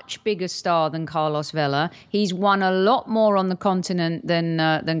much bigger star than Carlos Vela. He's won a lot more on the continent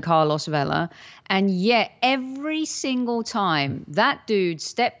than Carlos Vela. And yet every single time that dude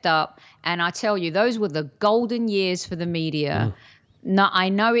stepped up, and I tell you, those were the golden years for the media. No, I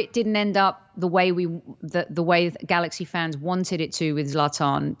know it didn't end up the way the way Galaxy fans wanted it to with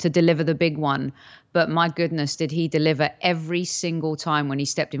Zlatan to deliver the big one. But my goodness, did he deliver every single time when he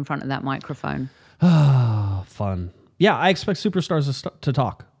stepped in front of that microphone. Fun. Yeah, I expect superstars to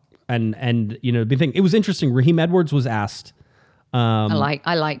talk. And the big thing, it was interesting. Raheem Edwards was asked.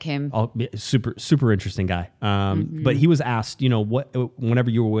 I like him. Oh, super interesting guy. But he was asked, whenever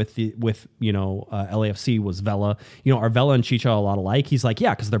you were with LAFC, was Vela, are Vela and Chicha a lot alike? He's like,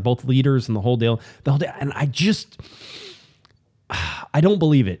 yeah, because they're both leaders and the whole deal. And I don't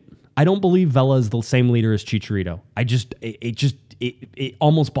believe it. I don't believe Vela is the same leader as Chicharito. It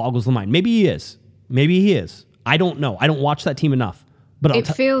almost boggles the mind. Maybe he is. I don't know. I don't watch that team enough. But it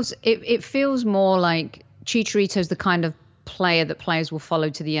feels more like Chicharito's the kind of player that players will follow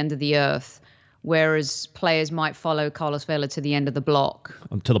to the end of the earth, whereas players might follow Carlos Vela to the end of the block,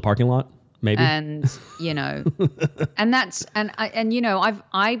 to the parking lot, maybe. And and that's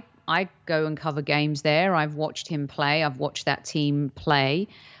I go and cover games there. I've watched him play. I've watched that team play.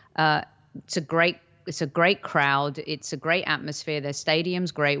 It's a great crowd. It's a great atmosphere. Their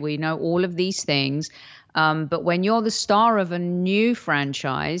stadium's great. We know all of these things. But when you're the star of a new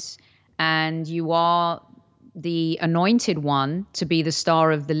franchise and you are the anointed one to be the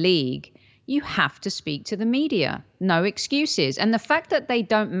star of the league, you have to speak to the media. No excuses. And the fact that they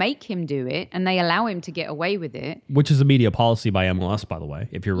don't make him do it and they allow him to get away with it, which is a media policy by MLS, by the way.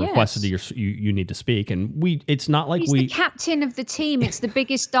 If you're requested, you need to speak. And it's not like he's the captain of the team. It's the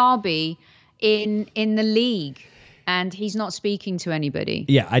biggest derby in the league, and he's not speaking to anybody.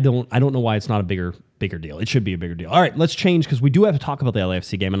 Yeah, I don't know why it's not a bigger deal. It should be a bigger deal. All right, let's change, because we do have to talk about the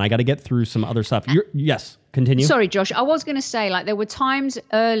LAFC game, and I got to get through some other stuff. Yes, continue. Sorry, Josh. I was going to say, there were times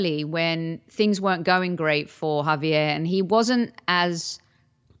early when things weren't going great for Javier, and he wasn't as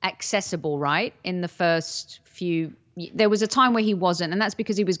accessible, right? In the first few, there was a time where he wasn't, and that's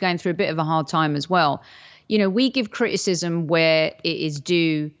because he was going through a bit of a hard time as well. We give criticism where it is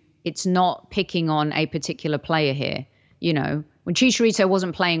due. It's not picking on a particular player here. When Chicharito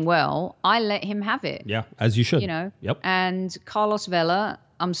wasn't playing well, I let him have it. Yeah, as you should. Yep. And Carlos Vela,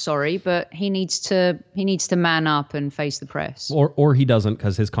 I'm sorry, but he needs to man up and face the press. Or he doesn't,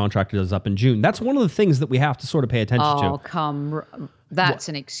 because his contract is up in June. That's one of the things that we have to sort of pay attention to. That's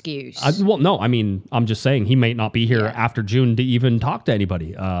an excuse. I'm just saying he may not be here after June to even talk to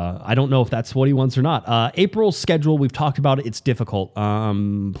anybody. I don't know if that's what he wants or not. April's schedule, we've talked about it. It's difficult.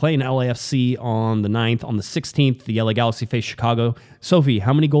 Playing LAFC on the 9th. On the 16th, the LA Galaxy face Chicago. Sophie,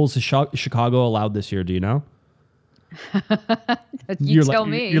 how many goals has Chicago allowed this year? Do you know? You tell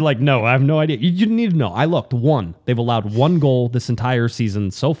me. You're like, no, I have no idea. You didn't need to know. I looked. One. They've allowed one goal this entire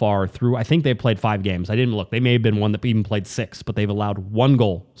season so far through, I think they've played 5 games. I didn't look. They may have been one that even played 6, but they've allowed one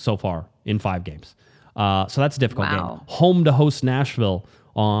goal so far in 5 games. So that's a difficult game. Home to host Nashville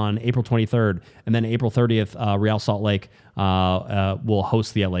on April 23rd. And then April 30th, Real Salt Lake will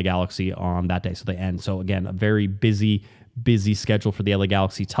host the LA Galaxy on that day. So they end. So again, a very busy schedule for the LA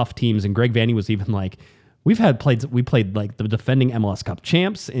Galaxy. Tough teams. And Greg Vanney was even like, we played like the defending MLS Cup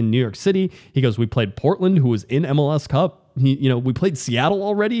champs in New York City. He goes, we played Portland, who was in MLS Cup. We played Seattle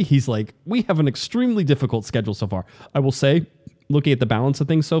already. He's like, we have an extremely difficult schedule so far. I will say, looking at the balance of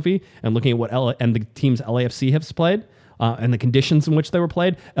things, Sophie, and looking at what and the teams LAFC has played and the conditions in which they were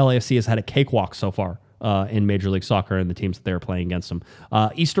played, LAFC has had a cakewalk so far in Major League Soccer and the teams that they're playing against them.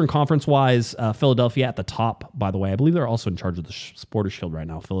 Eastern Conference-wise, Philadelphia at the top, by the way. I believe they're also in charge of the Supporters Shield right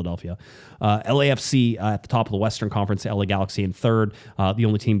now, Philadelphia. LAFC at the top of the Western Conference, LA Galaxy in third. The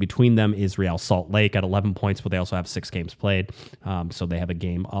only team between them is Real Salt Lake at 11 points, but they also have 6 games played, so they have a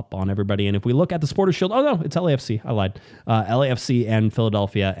game up on everybody. And if we look at the Supporters Shield, oh no, it's LAFC. I lied. LAFC and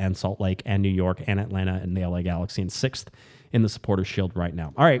Philadelphia and Salt Lake and New York and Atlanta and the LA Galaxy in 6th in the Supporters Shield right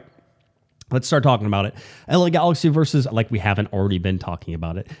now. All right. Let's start talking about it. LA Galaxy versus, like we haven't already been talking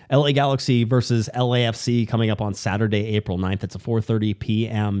about it, LA Galaxy versus LAFC coming up on Saturday, April 9th. It's a 4:30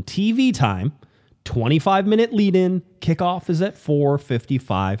 p.m. TV time. 25-minute lead-in. Kickoff is at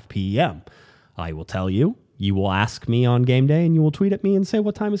 4:55 p.m. I will tell you. You will ask me on game day, and you will tweet at me and say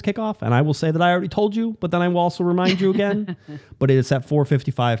what time is kickoff, and I will say that I already told you, but then I will also remind you again. But it is at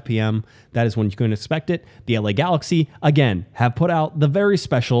 4:55 p.m. That is when you can expect it. The LA Galaxy, again, have put out the very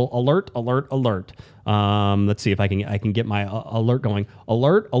special alert. Let's see if I can get my alert going.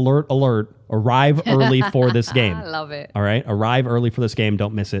 Alert! Arrive early for this game. I love it. All right, arrive early for this game.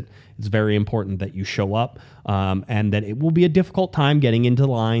 Don't miss it. It's very important that you show up, and that it will be a difficult time getting into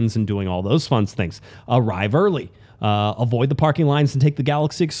lines and doing all those fun things. Arrive early. Avoid the parking lines and take the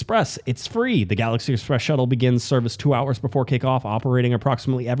Galaxy Express. It's free. The Galaxy Express shuttle begins service 2 hours before kickoff, operating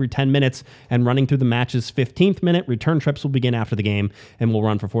approximately every 10 minutes and running through the match's 15th minute. Return trips will begin after the game and will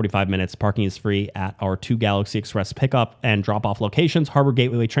run for 45 minutes. Parking is free at our 2 Galaxy Express pickup and drop-off locations, Harbor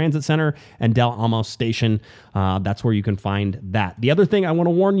Gateway Transit Center and Del Amo Station. That's where you can find that. The other thing I want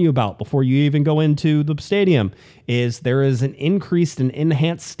to warn you about before you even go into the stadium is there is an increased and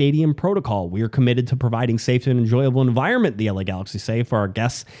enhanced stadium protocol. We are committed to providing safe and enjoyable environment, the LA Galaxy say, for our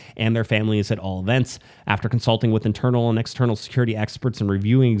guests and their families at all events. After consulting with internal and external security experts and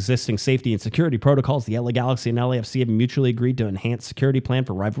reviewing existing safety and security protocols, the LA Galaxy and LAFC have mutually agreed to enhance security plan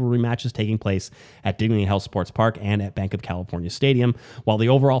for rivalry matches taking place at Dignity Health Sports Park and at Bank of California Stadium. While the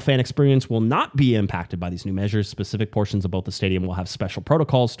overall fan experience will not be impacted by these new measures, specific portions of both the stadium will have special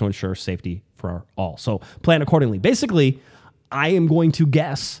protocols to ensure safety for all. So plan accordingly. Basically, I am going to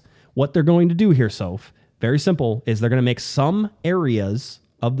guess what they're going to do here, Soph. Very simple, is they're going to make some areas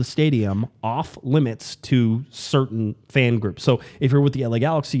of the stadium off limits to certain fan groups. So if you're with the LA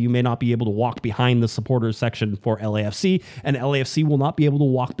Galaxy, you may not be able to walk behind the supporters section for LAFC, and LAFC will not be able to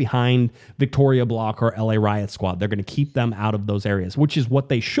walk behind Victoria Block or LA Riot Squad. They're going to keep them out of those areas, which is what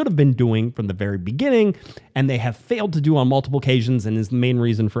they should have been doing from the very beginning, and they have failed to do on multiple occasions, and is the main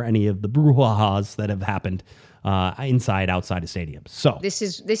reason for any of the brouhahas that have happened outside of stadiums. So this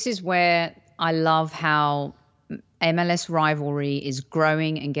is where I love how MLS rivalry is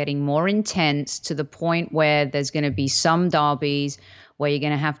growing and getting more intense to the point where there's going to be some derbies where you're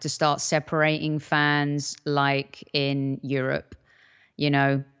going to have to start separating fans like in Europe,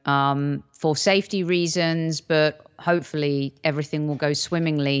 for safety reasons, but hopefully everything will go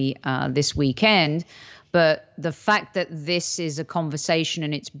swimmingly this weekend. But the fact that this is a conversation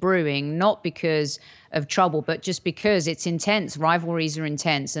and it's brewing, not because of trouble, but just because it's intense. Rivalries are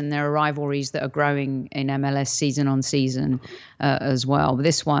intense, and there are rivalries that are growing in MLS season on season as well.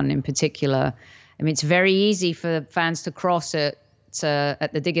 This one in particular, I mean, it's very easy for fans to cross at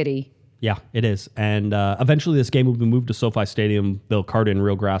the Diggity. Yeah, it is. And eventually this game will be moved to SoFi Stadium. They'll cart in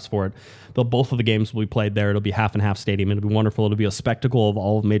real grass for it. Both of the games will be played there. It'll be half and half stadium. It'll be wonderful. It'll be a spectacle of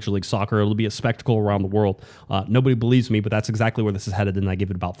all of Major League Soccer. It'll be a spectacle around the world. Nobody believes me, but that's exactly where this is headed, and I give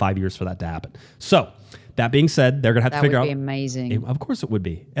it about 5 years for that to happen. So that being said, they're going to have to figure out. That would be amazing. Of course it would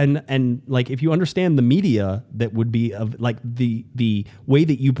be. And like, if you understand the media that would be of like the way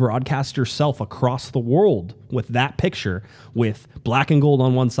that you broadcast yourself across the world with that picture, with black and gold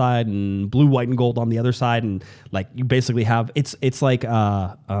on one side and blue, white, and gold on the other side, and like you basically have it's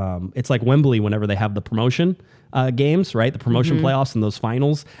like Wembley whenever they have the promotion games, right? The promotion playoffs and those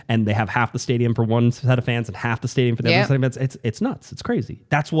finals, and they have half the stadium for one set of fans and half the stadium for the other set of fans. It's nuts. It's crazy.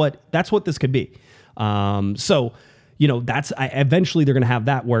 That's what this could be. So, eventually they're going to have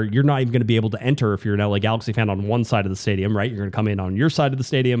that where you're not even going to be able to enter if you're an LA Galaxy fan on one side of the stadium, right? You're going to come in on your side of the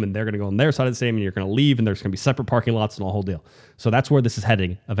stadium, and they're going to go on their side of the stadium, and you're going to leave, and there's going to be separate parking lots and a whole deal. So that's where this is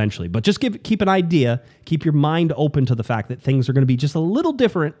heading eventually. But just keep an idea, keep your mind open to the fact that things are going to be just a little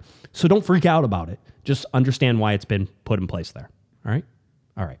different. So don't freak out about it. Just understand why it's been put in place there. All right.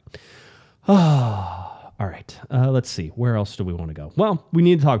 All right. Let's see. Where else do we want to go? Well, we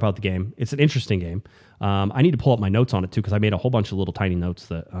need to talk about the game. It's an interesting game. I need to pull up my notes on it too, because I made a whole bunch of little tiny notes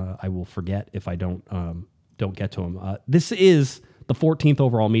that I will forget if I don't get to them. This is the 14th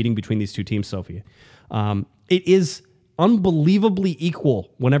overall meeting between these two teams, Sophie. It is unbelievably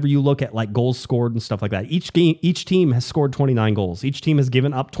equal whenever you look at like goals scored and stuff like that. Each team has scored 29 goals. Each team has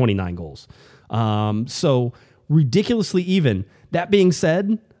given up 29 goals. So ridiculously even. That being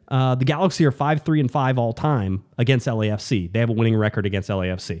said, the Galaxy are 5-3-5 all time against LAFC. They have a winning record against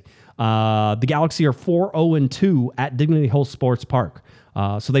LAFC. The Galaxy are 4-0-2 at Dignity Health Sports Park.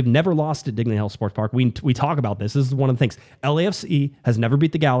 So they've never lost at Dignity Health Sports Park. We talk about this. This is one of the things. LAFC has never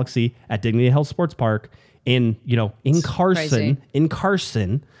beat the Galaxy at Dignity Health Sports Park in Carson. In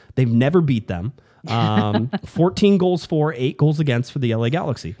Carson, they've never beat them. 14 goals for, 8 goals against for the LA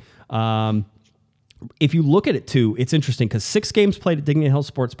Galaxy. If you look at it too, it's interesting because 6 games played at Dignity Health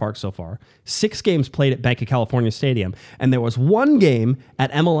Sports Park so far, 6 games played at Bank of California Stadium, and there was 1 game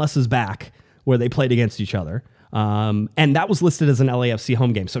at MLS's back where they played against each other. And that was listed as an LAFC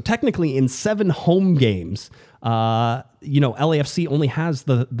home game. So technically in 7 home games, LAFC only has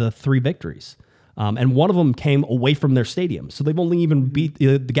the 3 victories. And one of them came away from their stadium. So they've only even beat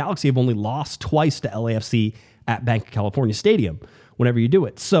the Galaxy have only lost twice to LAFC at Bank of California Stadium whenever you do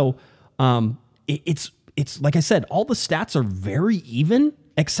it. So, It's like I said, all the stats are very even,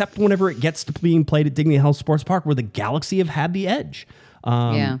 except whenever it gets to being played at Dignity Health Sports Park, where the Galaxy have had the edge.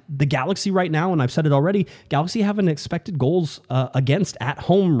 The Galaxy right now, and I've said it already, Galaxy have an expected goals against at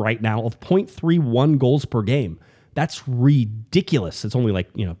home right now of 0.31 goals per game. That's ridiculous. It's only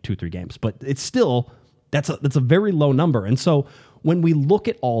like 2-3 games, but it's still that's a very low number. And so when we look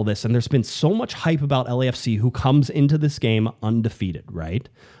at all this, and there's been so much hype about LAFC, who comes into this game undefeated, right?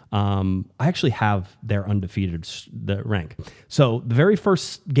 I actually have their undefeated the rank. So the very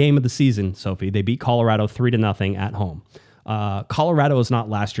first game of the season, Sophie, they beat Colorado 3-0 at home. Colorado is not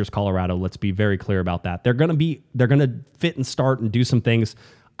last year's Colorado. Let's be very clear about that. They're going to fit and start and do some things.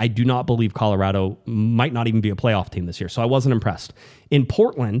 I do not believe Colorado might not even be a playoff team this year. So I wasn't impressed. In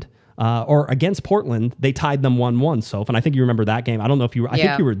Portland, or against Portland, they tied them 1-1, Soph. And I think you remember that game. I don't know if you were, I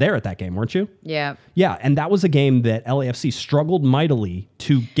think you were there at that game, weren't you? Yeah. Yeah. And that was a game that LAFC struggled mightily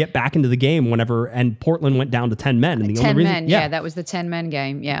to get back into the game and Portland went down to 10 men. And the 10 only reason, men. Yeah. That was the 10 men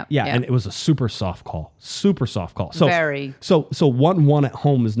game. Yeah. Yeah. And it was a super soft call. So very. So 1-1 at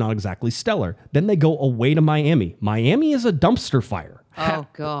home is not exactly stellar. Then they go away to Miami. Miami is a dumpster fire. Oh,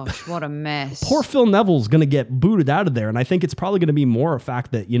 gosh, what a mess. Poor Phil Neville's going to get booted out of there, and I think it's probably going to be more a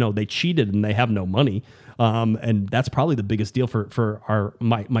fact that, they cheated and they have no money, and that's probably the biggest deal for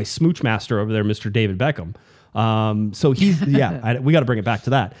my smooch master over there, Mr. David Beckham. So he's, we got to bring it back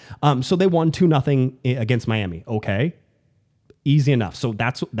to that. So they won 2-0 against Miami. Okay, easy enough. So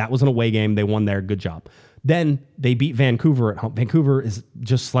that was an away game. They won there. Good job. Then they beat Vancouver at home. Vancouver is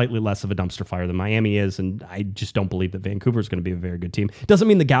just slightly less of a dumpster fire than Miami is, and I just don't believe that Vancouver is going to be a very good team. Doesn't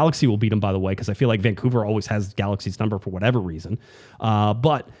mean the Galaxy will beat them, by the way, because I feel like Vancouver always has Galaxy's number for whatever reason.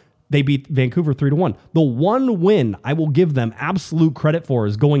 But they beat Vancouver 3-1. The one win I will give them absolute credit for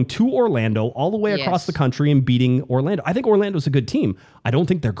is going to Orlando all the way across the country and beating Orlando. I think Orlando's a good team. I don't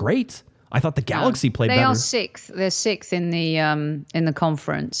think they're great. I thought the Galaxy played better. They are sixth. They're sixth in the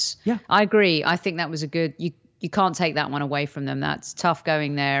conference. Yeah, I agree. I think that was a good. You can't take that one away from them. That's tough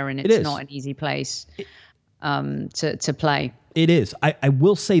going there, and it's not an easy place to play. It is. I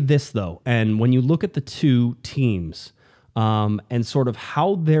will say this though, and when you look at the two teams and sort of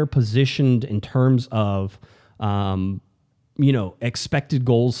how they're positioned in terms of expected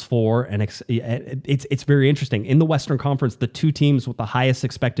goals for, and it's very interesting. In the Western Conference, the two teams with the highest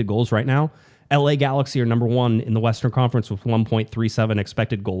expected goals right now, LA Galaxy are number one in the Western Conference with 1.37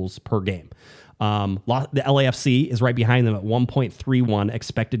 expected goals per game. The LAFC is right behind them at 1.31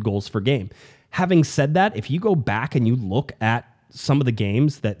 expected goals per game. Having said that, if you go back and you look at some of the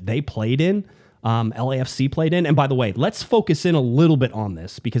games that they played in, LAFC played in. And by the way, let's focus in a little bit on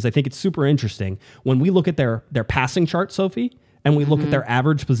this because I think it's super interesting. When we look at their passing chart, Sophie, and we look at their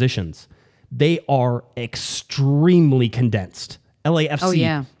average positions, they are extremely condensed.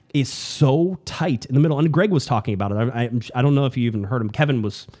 LAFC is so tight in the middle. And Greg was talking about it. I don't know if you even heard him. Kevin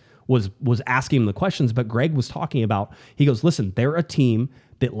was asking him the questions, but Greg was talking about, he goes, listen, they're a team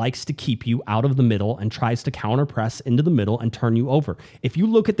that likes to keep you out of the middle and tries to counter press into the middle and turn you over. If you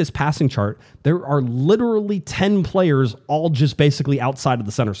look at this passing chart, there are literally 10 players all just basically outside of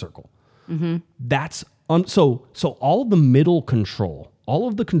the center circle. Mm-hmm. That's so all of the middle control, all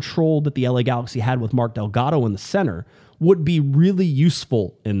of the control that the LA Galaxy had with Mark Delgado in the center would be really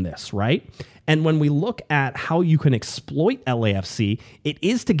useful in this, right? And when we look at how you can exploit LAFC, it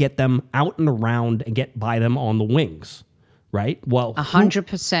is to get them out and around and get by them on the wings. Right? Well,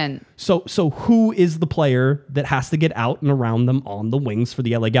 100%. So who is the player that has to get out and around them on the wings for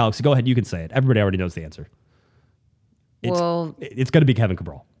the LA Galaxy? Go ahead, you can say it. Everybody already knows the answer. It's going to be Kevin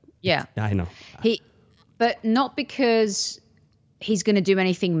Cabral. Yeah, I know. But not because he's going to do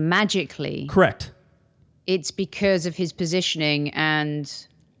anything magically. Correct. It's because of his positioning and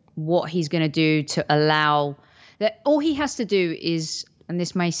what he's going to do to allow that. All he has to do is, and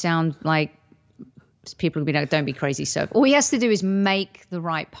this may sound like people will be like, don't be crazy, so all he has to do is make the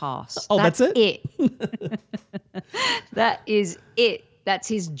right pass. Oh, that's it? That is it. That's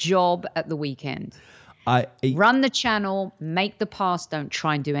his job at the weekend. Run the channel, make the pass, don't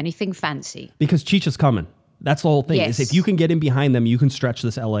try and do anything fancy. Because Chicha's coming. That's the whole thing. Yes. Is if you can get in behind them, you can stretch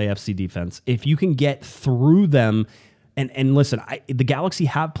this LAFC defense. If you can get through them, and listen, the Galaxy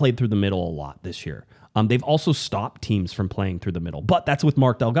have played through the middle a lot this year. They've also stopped teams from playing through the middle, but that's with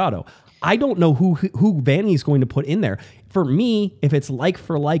Mark Delgado. I don't know who Vanny's going to put in there. For me, if it's like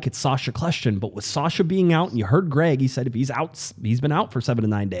for like, it's Sasha Kljestan. But with Sasha being out, and you heard Greg, he said if he's been out for 7 to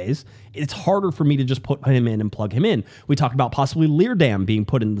 9 days, it's harder for me to just put him in and plug him in. We talked about possibly Leerdam being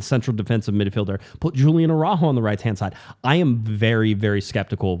put in the central defensive midfielder, put Julian Araujo on the right-hand side. I am very, very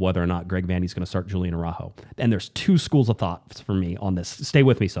skeptical of whether or not Greg Vanny's going to start Julian Araujo. And there's two schools of thought for me on this. Stay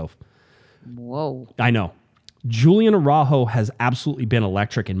with me, Soph. Whoa. I know. Julian Araujo has absolutely been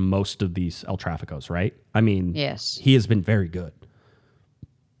electric in most of these El Traficos, right? I mean, Yes. he has been very good.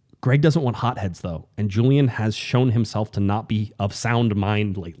 Greg doesn't want hotheads, though, and Julian has shown himself to not be of sound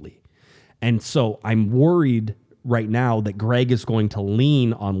mind lately. And so I'm worried right now that Greg is going to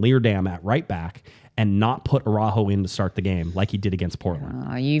lean on Leerdam at right back and not put Araujo in to start the game like he did against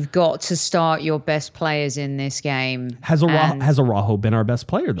Portland. You've got to start your best players in this game. Has Araujo been our best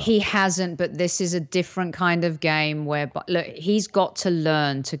player, though? He hasn't, but this is a different kind of game where, look, he's got to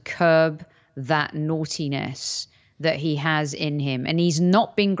learn to curb that naughtiness that he has in him. And he's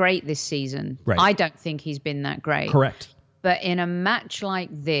not been great this season. Right. I don't think he's been that great. Correct. But in a match like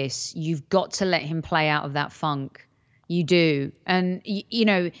this, you've got to let him play out of that funk. You do. And, you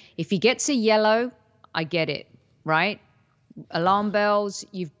know, if he gets a yellow, I get it, right? Alarm bells,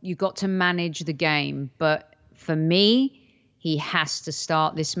 you've got to manage the game. But for me, he has to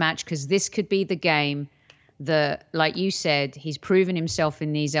start this match because this could be the game that, like you said, he's proven himself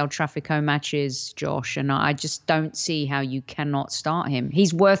in these El Trafico matches, Josh, and I just don't see how you cannot start him.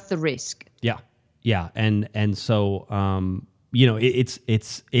 He's worth the risk. Yeah. And so, you know, it's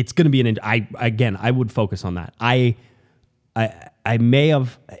going to be I would focus on that. I may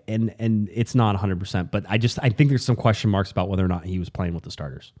have, and it's not 100%, but I think there's some question marks about whether or not he was playing with the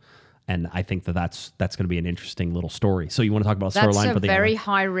starters. And I think that's going to be an interesting little story. So you want to talk about a storyline for the That's a very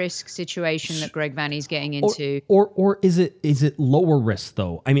high risk situation that Greg Vanney's getting into. Or is it lower risk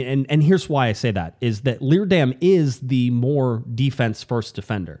though? I mean, and here's why I say that is that Leerdam is the more defense first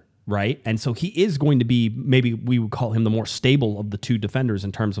defender, right? And so he is going to be, maybe we would call him the more stable of the two defenders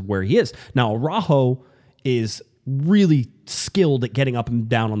in terms of where he is. Now, Araujo is really skilled at getting up and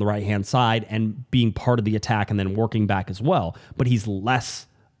down on the right-hand side and being part of the attack and then working back as well. But he's less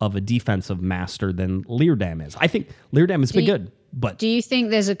of a defensive master than Leerdam is. I think Leerdam has been good. But do you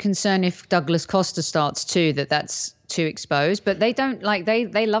think there's a concern if Douglas Costa starts too, that's too exposed? But they don't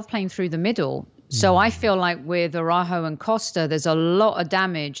they love playing through the middle. So I feel like with Araujo and Costa, there's a lot of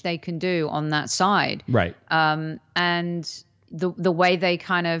damage they can do on that side. Right. And the way they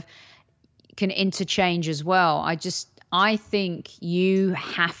kind of can interchange as well. I think you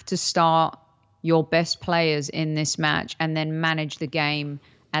have to start your best players in this match and then manage the game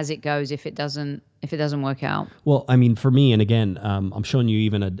as it goes if it doesn't work out. Well, I mean, for me, and again, I'm showing you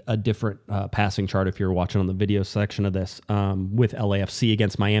even a different passing chart if you're watching on the video section of this with LAFC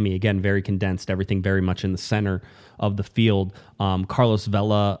against Miami. Again, very condensed, everything very much in the center of the field. Carlos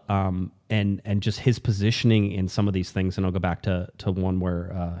Vela and just his positioning in some of these things, and I'll go back to one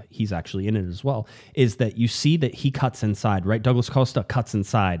where he's actually in it as well, is that you see that he cuts inside, right? Douglas Costa cuts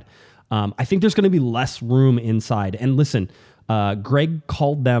inside. I think there's going to be less room inside. And listen, Greg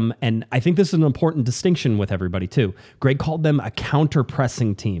called them, and I think this is an important distinction with everybody too. Greg called them a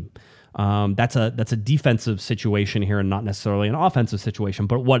counter-pressing team. That's a defensive situation here and not necessarily an offensive situation.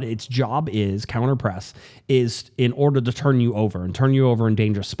 But what its job is, counter-press, is in order to turn you over in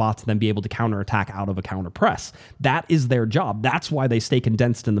dangerous spots and then be able to counterattack out of a counter-press. That is their job. That's why they stay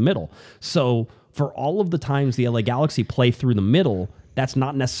condensed in the middle. So for all of the times the LA Galaxy play through the middle, that's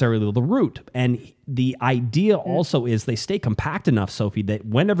not necessarily the route. And the idea also is they stay compact enough, Sophie, that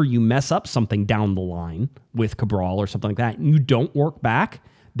whenever you mess up something down the line with Cabral or something like that, and you don't work back,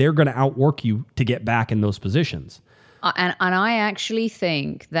 they're going to outwork you to get back in those positions. And I actually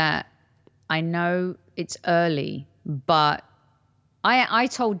think that, I know it's early, but I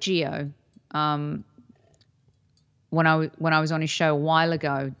told Gio when I was on his show a while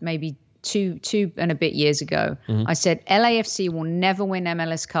ago, maybe two and a bit years ago, I said LAFC will never win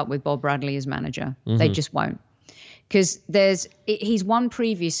MLS Cup with Bob Bradley as manager. They just won't. Because he's won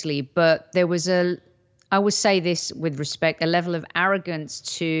previously, but there was I would say this with respect, a level of arrogance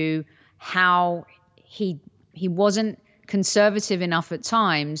to how he wasn't conservative enough at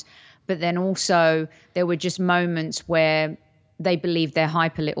times, but then also there were just moments where they believed their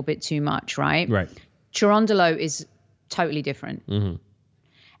hype a little bit too much, right? Right. Cherundolo is totally different.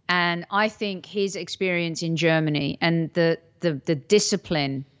 And I think his experience in Germany and the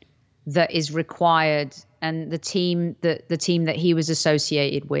discipline that is required and the team that he was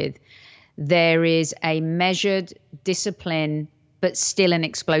associated with, there is a measured discipline, but still an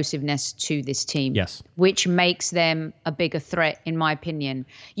explosiveness to this team. Yes. Which makes them a bigger threat, in my opinion.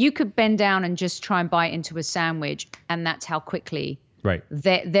 You could bend down and just try and bite into a sandwich, and that's how quickly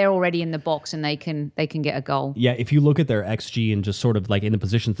they're already in the box and they can get a goal. Yeah, if you look at their XG and just sort of like in the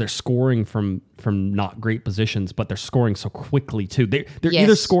positions, they're scoring from not great positions, but they're scoring so quickly too. They're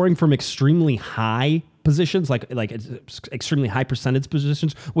either scoring from extremely high positions, like extremely high percentage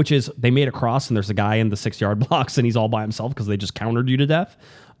positions, which is they made a cross and there's a guy in the 6-yard blocks and he's all by himself because they just countered you to death.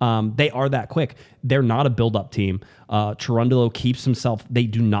 They are that quick. They're not a build-up team. Cherundolo keeps himself. They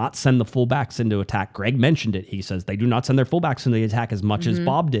do not send the fullbacks into attack. Greg mentioned it. He says they do not send their fullbacks into the attack as much as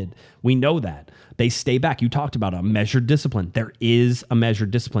Bob did. We know that. They stay back. You talked about a measured discipline. There is a measured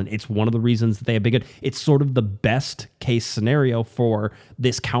discipline. It's one of the reasons that they have been good. It's sort of the best case scenario for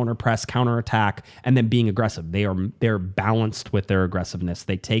this counter press, counter attack, and then being aggressive. They're balanced with their aggressiveness.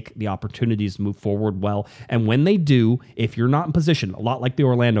 They take the opportunities to move forward well. And when they do, if you're not in position, a lot like the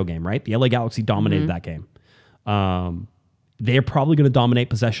Orlando game, right? The LA Galaxy dominated that game. They're probably going to dominate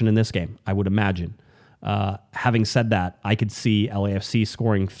possession in this game, I would imagine. Having said that, I could see LAFC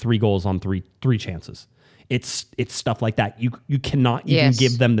scoring 3 goals on three chances. It's stuff like that. You cannot even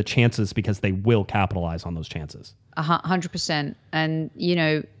give them the chances because they will capitalize on those chances. 100%. And,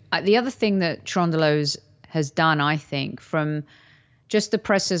 the other thing that Cherundolo has done, I think, from just the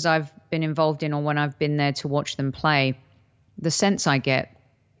presses I've been involved in or when I've been there to watch them play, the sense I get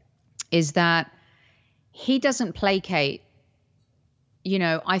is that he doesn't placate.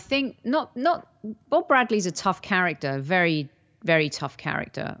 I think not Bob Bradley's a tough character, very, very tough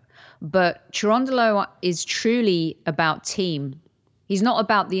character. But Cherundolo is truly about team. He's not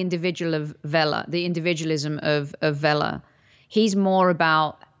about the individual of Vela, the individualism of Vela. He's more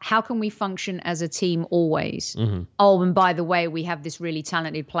about how can we function as a team always? Oh, and by the way, we have this really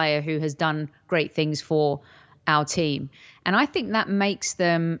talented player who has done great things for our team. And I think that makes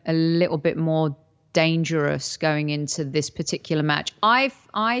them a little bit more dangerous going into this particular match. I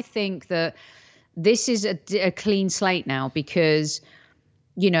think that this is a clean slate now because,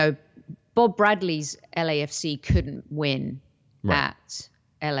 Bob Bradley's LAFC couldn't win at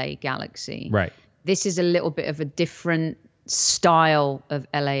LA Galaxy. Right. This is a little bit of a different style of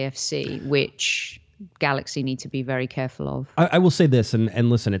LAFC, which Galaxy need to be very careful of. I will say this, and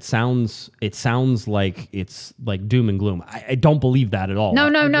listen, it sounds like it's like doom and gloom. I don't believe that at all. No,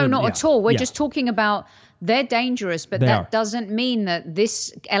 not at all. We're just talking about they're dangerous, but that doesn't mean that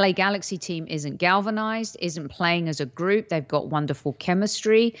this LA Galaxy team isn't galvanized, isn't playing as a group. They've got wonderful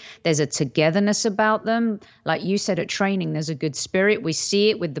chemistry. There's a togetherness about them. Like you said, at training, there's a good spirit. We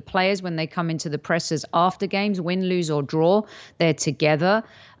see it with the players when they come into the presses after games, win, lose, or draw. They're together.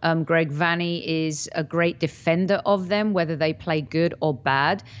 Greg Vanney is a great defender of them, whether they play good or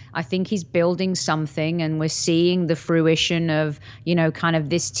bad. I think he's building something, and we're seeing the fruition of, kind of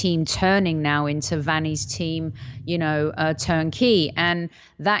this team turning now into Vanney's team, turnkey. And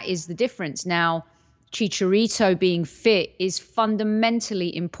that is the difference. Now, Chicharito being fit is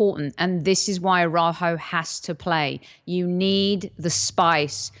fundamentally important, and this is why Araujo has to play. You need the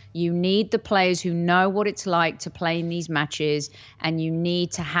spice. You need the players who know what it's like to play in these matches, and you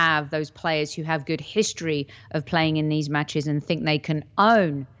need to have those players who have good history of playing in these matches and think they can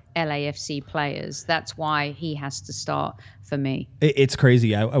own LAFC players. That's why he has to start for me. It's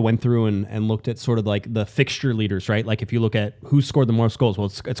crazy. I went through and looked at sort of like the fixture leaders, right? Like if you look at who scored the most goals,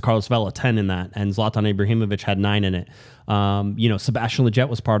 well, it's Carlos Vela, 10 in that, and Zlatan Ibrahimovic had 9 in it. Sebastian Lletget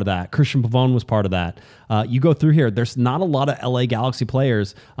was part of that. Christian Pavone was part of that. You go through here, there's not a lot of LA Galaxy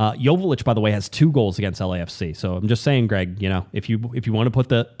players. Joveljic, by the way, has 2 goals against LAFC. So I'm just saying, Greg, if you want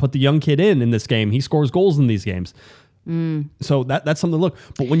to put the young kid in this game, he scores goals in these games. So that's something to look.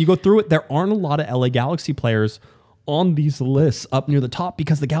 But when you go through it, there aren't a lot of LA Galaxy players on these lists up near the top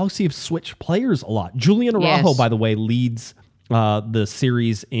because the Galaxy have switched players a lot. Julian Araujo, by the way, leads the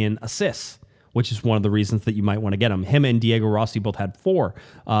series in assists, which is one of the reasons that you might want to get him. Him and Diego Rossi both had 4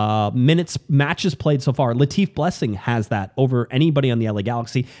 matches played so far. Latif Blessing has that over anybody on the LA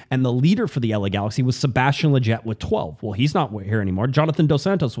Galaxy, and the leader for the LA Galaxy was Sebastian Lletget with 12. Well, he's not here anymore. Jonathan Dos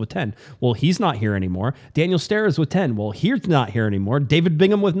Santos with 10. Well, he's not here anymore. Daniel Steres with 10. Well, he's not here anymore. David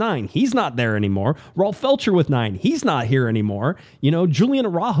Bingham with 9. He's not there anymore. Rolf Felcher with 9. He's not here anymore. Julian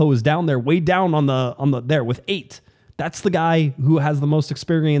Araujo is down there, way down on the there with 8. That's the guy who has the most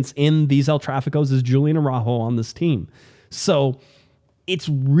experience in these El Traficos is Julian Araujo on this team. So it's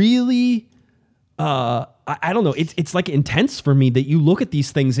really, I don't know. It's like intense for me that you look at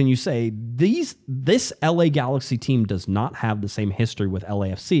these things and you say, this LA Galaxy team does not have the same history with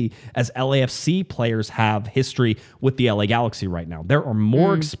LAFC as LAFC players have history with the LA Galaxy right now. There are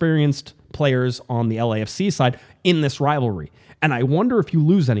more experienced players on the LAFC side in this rivalry. And I wonder if you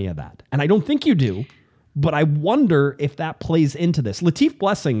lose any of that. And I don't think you do. But I wonder if that plays into this. Latif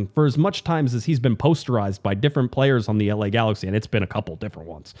Blessing, for as much times as he's been posterized by different players on the LA Galaxy, and it's been a couple different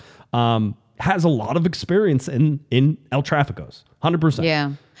ones, has a lot of experience in El Traficos, 100%.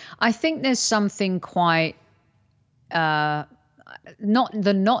 Yeah. I think there's something quite, not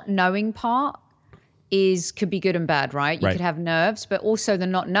knowing part could be good and bad, right? You could have nerves, but also the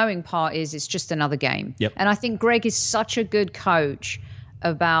not knowing part is it's just another game. Yep. And I think Greg is such a good coach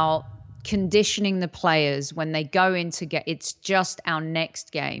about conditioning the players when they go in to get, it's just our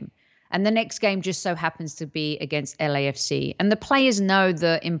next game. And the next game just so happens to be against LAFC. And the players know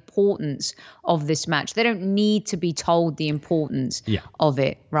the importance of this match. They don't need to be told the importance of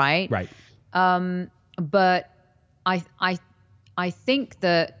it, right? Right. But I think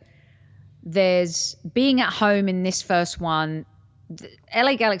that there's being at home in this first one,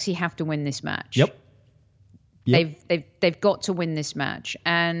 LA Galaxy have to win this match. Yep. They've got to win this match.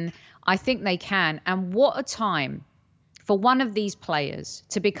 And I think they can. And what a time for one of these players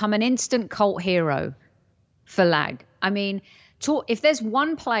to become an instant cult hero for LAG. I mean, if there's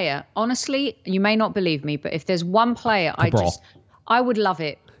one player, honestly, you may not believe me, but if there's one player, I would love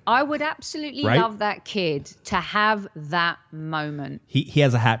it. I would absolutely love that kid to have that moment. He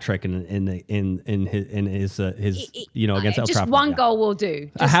has a hat trick in his against El just Trafford. One goal will do.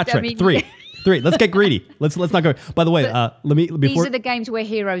 A hat trick. Three. Let's get greedy. Let's not go. By the way, these are the games where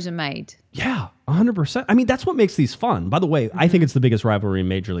heroes are made. Yeah, 100%. I mean, that's what makes these fun. By the way, I think it's the biggest rivalry in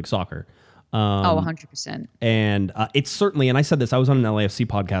Major League Soccer. 100%. And it's certainly, and I said this, I was on an LAFC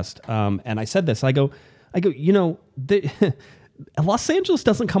podcast, and I said this, I go, Los Angeles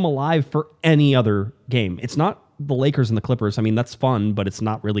doesn't come alive for any other game. It's not the Lakers and the Clippers. I mean, that's fun, but it's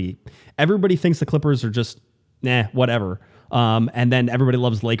not really. Everybody thinks the Clippers are just, whatever. And then everybody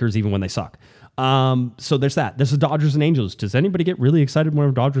loves Lakers even when they suck. So there's that. There's the Dodgers and Angels. Does anybody get really excited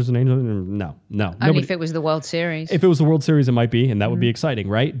when Dodgers and Angels? No. Only if it was the World Series. If it was the World Series, it might be, and that would be exciting,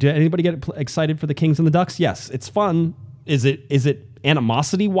 right? Did anybody get excited for the Kings and the Ducks? Yes, it's fun. Is it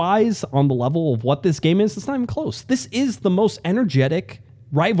animosity-wise on the level of what this game is? It's not even close. This is the most energetic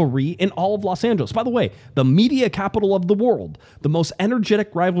rivalry in all of Los Angeles. By the way, the media capital of the world, the most energetic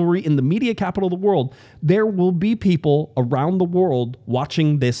rivalry in the media capital of the world. There will be people around the world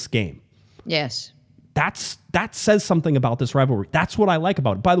watching this game. Yes. That says something about this rivalry. That's what I like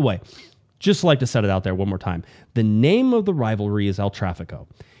about it. By the way, just like to set it out there one more time. The name of the rivalry is El Tráfico.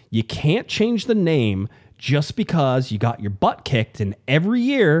 You can't change the name just because you got your butt kicked, and every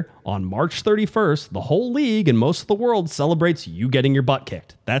year on March 31st, the whole league and most of the world celebrates you getting your butt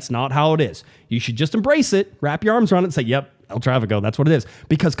kicked. That's not how it is. You should just embrace it, wrap your arms around it, and say, yep, El Tráfico, that's what it is.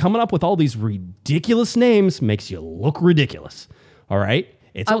 Because coming up with all these ridiculous names makes you look ridiculous. All right?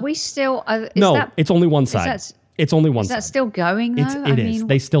 We still... it's only one side. It's only one side. Is that still going, though? It is.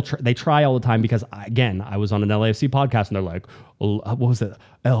 They still they try all the time because, again, I was on an LAFC podcast and they're like, what was it?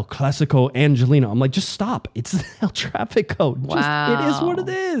 El Clasico Angelino. I'm like, just stop. It's El Tráfico. Wow. It is what it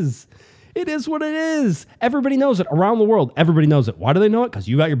is. It is what it is. Everybody knows it. Around the world, everybody knows it. Why do they know it? Because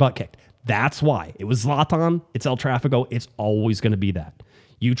you got your butt kicked. That's why. It was Zlatan. It's El Tráfico. It's always going to be that.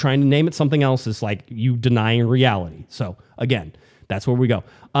 You trying to name it something else is like you denying reality. So, again, that's where we go.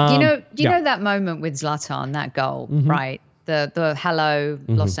 Do you know that moment with Zlatan, that goal, right? The hello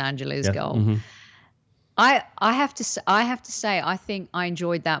Los Angeles goal. Mm-hmm. I have to say I think I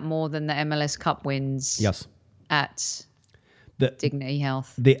enjoyed that more than the MLS Cup wins. Yes. At Dignity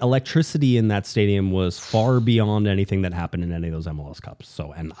Health. The electricity in that stadium was far beyond anything that happened in any of those MLS Cups.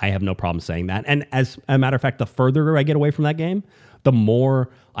 So, and I have no problem saying that. And as a matter of fact, the further I get away from that game, the more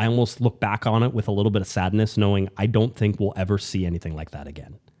I almost look back on it with a little bit of sadness, knowing I don't think we'll ever see anything like that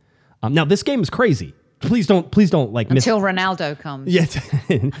again. Now, this game is crazy. Please don't like until Ronaldo comes. Yeah,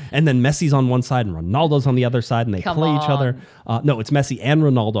 and then Messi's on one side and Ronaldo's on the other side, and they play each other. No, it's Messi and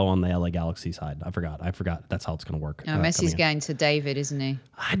Ronaldo on the LA Galaxy side. I forgot. That's how it's going to work. No, Messi's going to David, isn't he?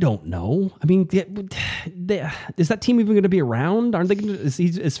 I don't know. I mean, is that team even going to be around? Aren't they?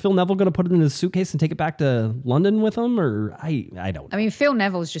 Is Phil Neville going to put it in his suitcase and take it back to London with him? Or I don't know. I mean, Phil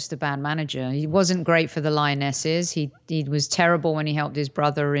Neville's just a bad manager. He wasn't great for the Lionesses. He was terrible when he helped his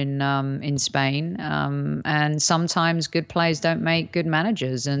brother in Spain. And sometimes good players don't make good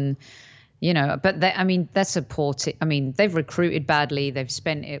managers, and but that's a poor team. I mean, they've recruited badly. They've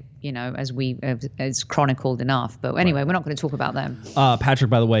spent it, as chronicled enough. But anyway, We're not going to talk about them. Patrick,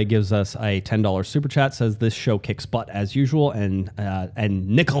 by the way, gives us a $10 super chat. Says this show kicks butt as usual, and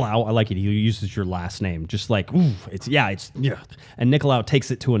Nicolau, I like it. He uses your last name, just like it's. And Nicolau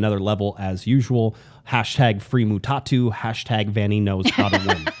takes it to another level as usual. Hashtag free Mutatu. Hashtag Vanny knows how to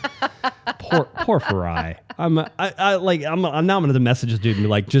win. Poor Farai. I'm now going to message this dude and be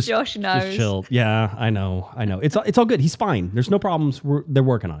like, just chill. Yeah, I know. It's all good. He's fine. There's no problems. They're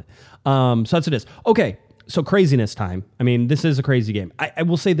working on it. So that's what it is. Okay. So craziness time. I mean, this is a crazy game. I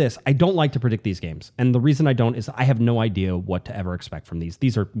will say this. I don't like to predict these games. And the reason I don't is I have no idea what to ever expect from these.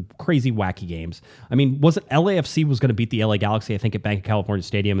 These are crazy, wacky games. I mean, wasn't LAFC was going to beat the LA Galaxy, I think, at Bank of California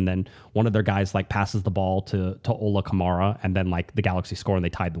Stadium, and then one of their guys like passes the ball to Ola Kamara, and then like the Galaxy score and they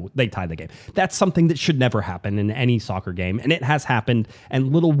tied the game. That's something that should never happen in any soccer game, and it has happened,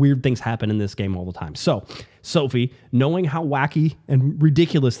 and little weird things happen in this game all the time. So, Sophie, knowing how wacky and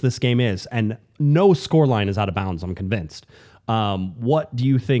ridiculous this game is, and no scoreline is out of bounds, I'm convinced. What do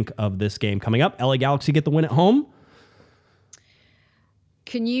you think of this game coming up? LA Galaxy get the win at home?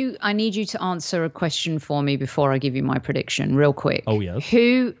 I need you to answer a question for me before I give you my prediction real quick. Oh, yes.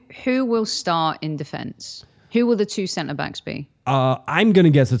 Who will start in defense? Who will the two center backs be? I'm going to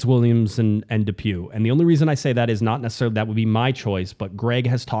guess it's Williams and Depew. And the only reason I say that is not necessarily that would be my choice, but Greg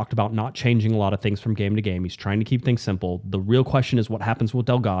has talked about not changing a lot of things from game to game. He's trying to keep things simple. The real question is what happens with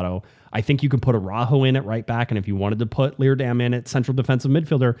Delgado. I think you could put Araujo in at right back, and if you wanted to put Leerdam in at central defensive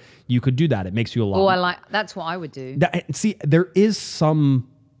midfielder, you could do that. It makes you a lot. Oh, that's what I would do. See, there is some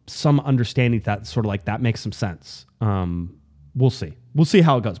understanding that sort of like that makes some sense. We'll see. We'll see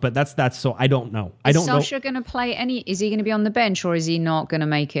how it goes. But that's so I don't know. I don't know. Is Sasha going to play is he going to be on the bench, or is he not going to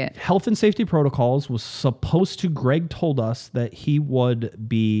make it? Health and safety protocols was supposed to, Greg told us that he would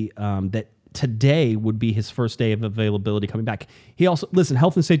be, that today would be his first day of availability coming back. He also, listen,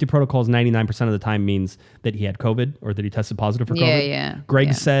 health and safety protocols 99% of the time means that he had COVID or that he tested positive for COVID. Yeah.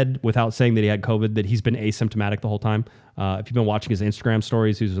 Greg said, without saying that he had COVID, that he's been asymptomatic the whole time. If you've been watching his Instagram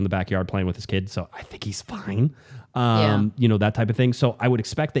stories, he was in the backyard playing with his kids. So I think he's fine. You know, that type of thing. So I would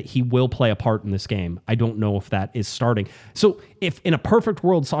expect that he will play a part in this game. I don't know if that is starting. So if in a perfect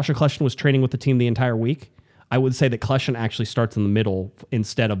world, Sasha Kljestan was training with the team the entire week, I would say that Kljestan actually starts in the middle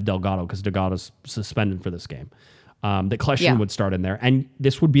instead of Delgado, because Delgado's suspended for this game. That Kljestan would start in there. And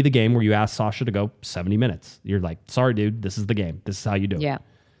this would be the game where you ask Sasha to go 70 minutes. You're like, sorry, dude, this is the game. This is how you do it. Yeah.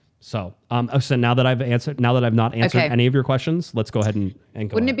 So, so now that I've not answered any of your questions, let's go ahead and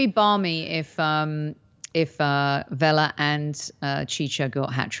go. Wouldn't it be balmy if Vela and Chicha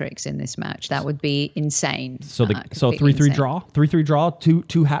got hat tricks in this match? That would be insane. So 3-3 draw, 3-3 draw,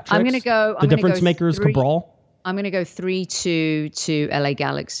 two hat tricks. I'm gonna go. The difference maker is Cabral. I'm going to go 3-2 to LA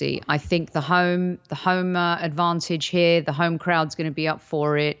Galaxy. I think the home advantage here, the home crowd's going to be up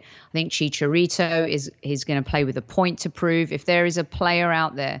for it. I think Chicharito is going to play with a point to prove. If there is a player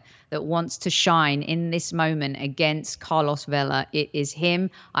out there that wants to shine in this moment against Carlos Vela, it is him.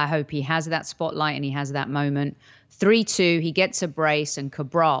 I hope he has that spotlight and he has that moment. 3-2, he gets a brace, and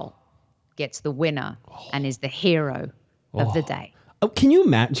Cabral gets the winner and is the hero of the day. Oh, can you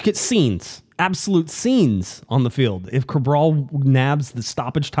imagine? Get scenes, absolute scenes on the field. If Cabral nabs the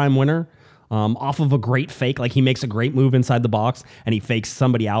stoppage time winner off of a great fake, like he makes a great move inside the box and he fakes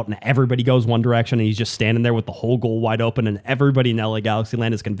somebody out and everybody goes one direction and he's just standing there with the whole goal wide open and everybody in LA Galaxy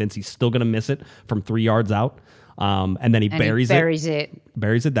land is convinced he's still going to miss it from 3 yards out. And then he buries it.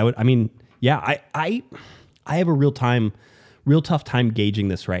 That would, I mean, yeah, I have a real tough time gauging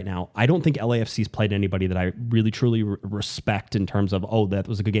this right now. I don't think LAFC's played anybody that I really truly respect in terms of, that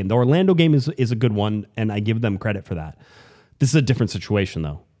was a good game. The Orlando game is a good one, and I give them credit for that. This is a different situation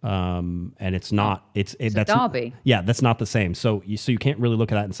though, and it's not. It's a derby. Yeah, that's not the same. So you can't really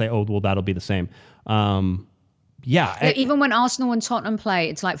look at that and say, that'll be the same. Even when Arsenal and Tottenham play,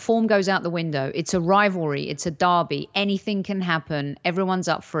 it's like form goes out the window. It's a rivalry. It's a derby. Anything can happen. Everyone's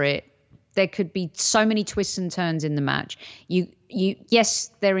up for it. There could be so many twists and turns in the match.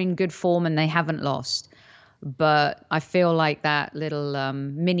 Yes, they're in good form and they haven't lost, but I feel like that little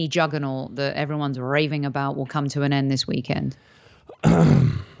mini juggernaut that everyone's raving about will come to an end this weekend.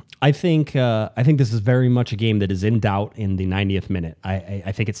 I think this is very much a game that is in doubt in the 90th minute.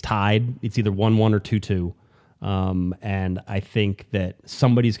 I think it's tied. It's either 1-1 or 2-2. And I think that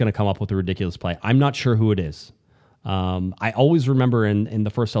somebody's going to come up with a ridiculous play. I'm not sure who it is. I always remember in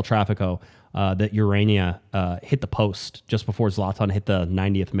the first El Tráfico that Urania hit the post just before Zlatan hit the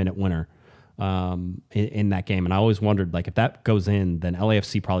 90th minute winner in that game, and I always wondered, like, if that goes in, then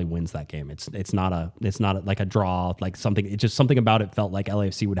LAFC probably wins that game. It's not like a draw, like something. It's just something about it felt like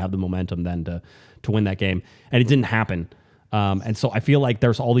LAFC would have the momentum then to win that game, and it didn't happen. And so I feel like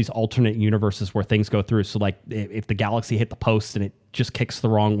there's all these alternate universes where things go through. So like if the Galaxy hit the post and it just kicks the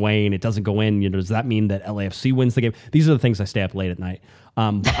wrong way and it doesn't go in, does that mean that LAFC wins the game? These are the things I stay up late at night.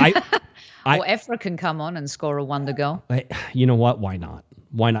 But or Efra can come on and score a wonder goal. You know what? Why not?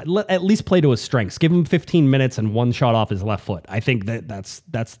 Why not? At least play to his strengths. Give him 15 minutes and one shot off his left foot. I think that's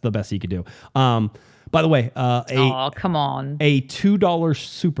the best he could do. By the way, come on. A $2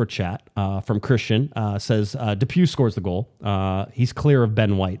 super chat from Christian says Depew scores the goal. He's clear of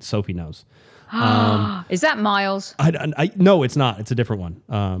Ben White. Sophie knows. Is that Miles? No, it's not. It's a different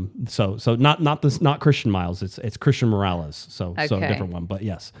one. So not Christian Miles. It's Christian Morales. So a different one. But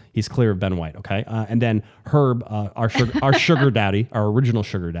yes, he's clear of Ben White. Okay, and then Herb, our sugar daddy, our original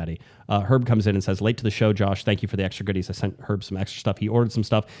sugar daddy. Herb comes in and says, "Late to the show, Josh. Thank you for the extra goodies. I sent Herb some extra stuff. He ordered some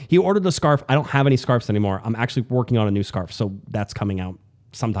stuff. He ordered the scarf. I don't have any scarves anymore. I'm actually working on a new scarf, so that's coming out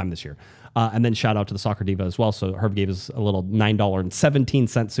sometime this year." And then shout out to the Soccer Diva as well. So Herb gave us a little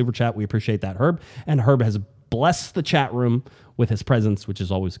 $9.17 super chat. We appreciate that, Herb. And Herb has blessed the chat room with his presence, which is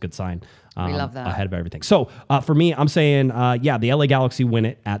always a good sign. We love that. Ahead of everything. So for me, I'm saying, the LA Galaxy win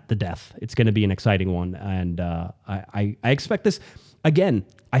it at the death. It's going to be an exciting one. And I expect this. Again,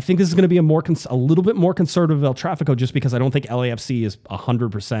 I think this is going to be a little bit more conservative El Tráfico, just because I don't think LAFC is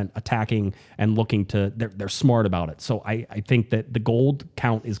 100% attacking and looking to. They're smart about it. So I think that the goal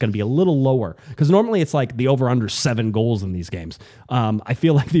count is going to be a little lower, because normally it's like the over/under 7 goals in these games. I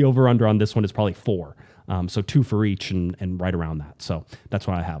feel like the over/under on this one is probably 4. So 2 for each and right around that. So that's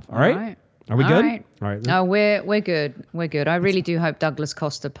what I have. All right. Are we good? Right. All right. No, we're good. We're good. I really do hope Douglas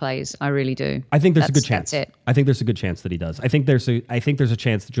Costa plays. I really do. I think there's a good chance. That's it. I think there's a good chance that he does. I think there's a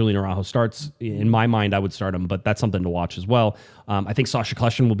chance that Julian Araujo starts. In my mind, I would start him, but that's something to watch as well. I think Sasha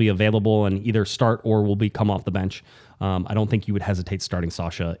Kljestan will be available and either start or will come off the bench. I don't think you would hesitate starting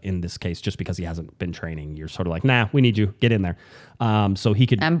Sasha in this case just because he hasn't been training. You're sort of like, nah, we need you. Get in there. So he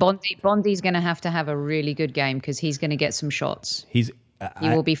could. And Bondi's going to have a really good game because he's going to get some shots. He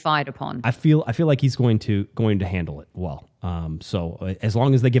will be fired upon. I feel like he's going to handle it well. So as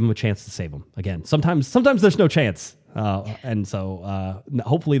long as they give him a chance to save him. Again, sometimes there's no chance. And so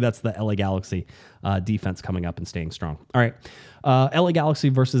hopefully that's the LA Galaxy defense coming up and staying strong. All right. LA Galaxy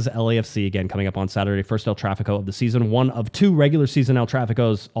versus LAFC again coming up on Saturday. First El Tráfico of the season. One of 2 regular season El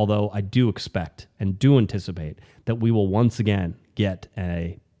Tráficos, although I do expect and do anticipate that we will once again get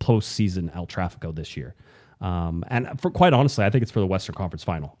a postseason El Tráfico this year. And for quite honestly, I think it's for the Western Conference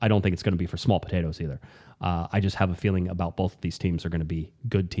Final. I don't think it's going to be for small potatoes either. I just have a feeling about both of these teams are going to be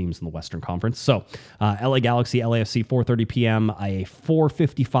good teams in the Western Conference. So LA Galaxy, LAFC, 4:30 p.m., a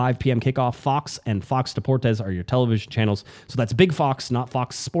 4:55 p.m. kickoff. Fox and Fox Deportes are your television channels. So that's Big Fox, not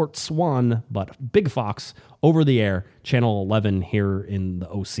Fox Sports 1, but Big Fox over the air, channel 11 here in the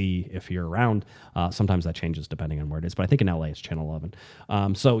OC if you're around. Sometimes that changes depending on where it is, but I think in LA it's channel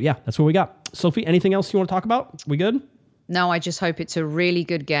 11. So yeah, that's what we got. Sophie, anything else you want to talk about? We good? No, I just hope it's a really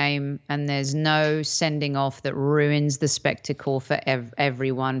good game and there's no sending off that ruins the spectacle for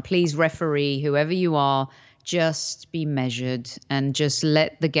everyone. Please, referee, whoever you are, just be measured and just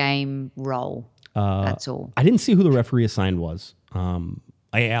let the game roll. That's all. I didn't see who the referee assigned was.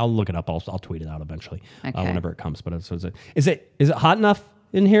 I'll look it up. I'll tweet it out eventually whenever it comes. But is it hot enough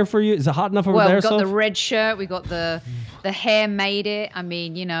in here for you? Is it hot enough over there? Well, we got the red shirt. We got the hair made it. I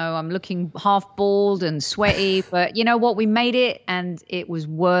mean, I'm looking half bald and sweaty, but you know what? We made it, and it was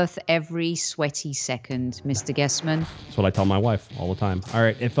worth every sweaty second, Mr. Guessman. That's what I tell my wife all the time. All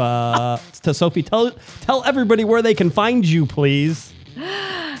right, if to Sophie, tell everybody where they can find you, please.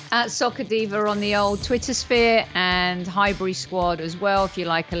 At Soccer Diva on the old Twitter sphere, and Highbury Squad as well if you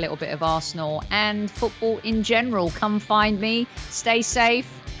like a little bit of Arsenal and football in general. Come find me, stay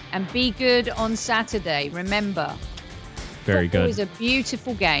safe, and be good on Saturday. Remember, very football good. is a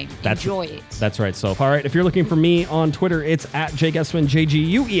beautiful game. Enjoy it. That's right, Soph. All right, if you're looking for me on Twitter, it's at JGuessman,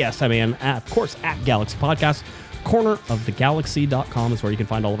 JGUESMAN, of course, at Galaxy Podcast. Cornerofthegalaxy.com is where you can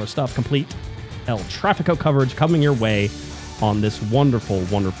find all of our stuff. Complete El Tráfico coverage coming your way on this wonderful,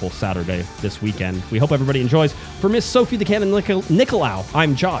 wonderful Saturday this weekend. We hope everybody enjoys. For Miss Sophie the Cannon Nicolau,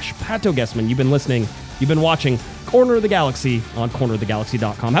 I'm Josh Pato Guessman. You've been listening. You've been watching Corner of the Galaxy on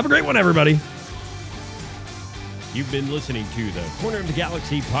cornerofthegalaxy.com. Have a great one, everybody. You've been listening to the Corner of the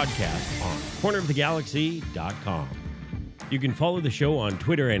Galaxy podcast on cornerofthegalaxy.com. You can follow the show on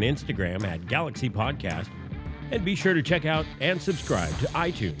Twitter and Instagram at Galaxy Podcast. And be sure to check out and subscribe to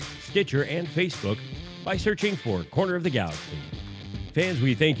iTunes, Stitcher, and Facebook by searching for Corner of the Galaxy. Fans,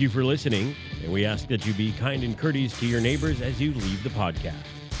 we thank you for listening, and we ask that you be kind and courteous to your neighbors as you leave the podcast.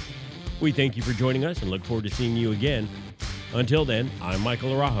 We thank you for joining us and look forward to seeing you again. Until then, I'm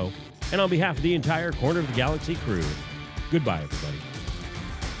Michael Araujo, and on behalf of the entire Corner of the Galaxy crew, goodbye, everybody.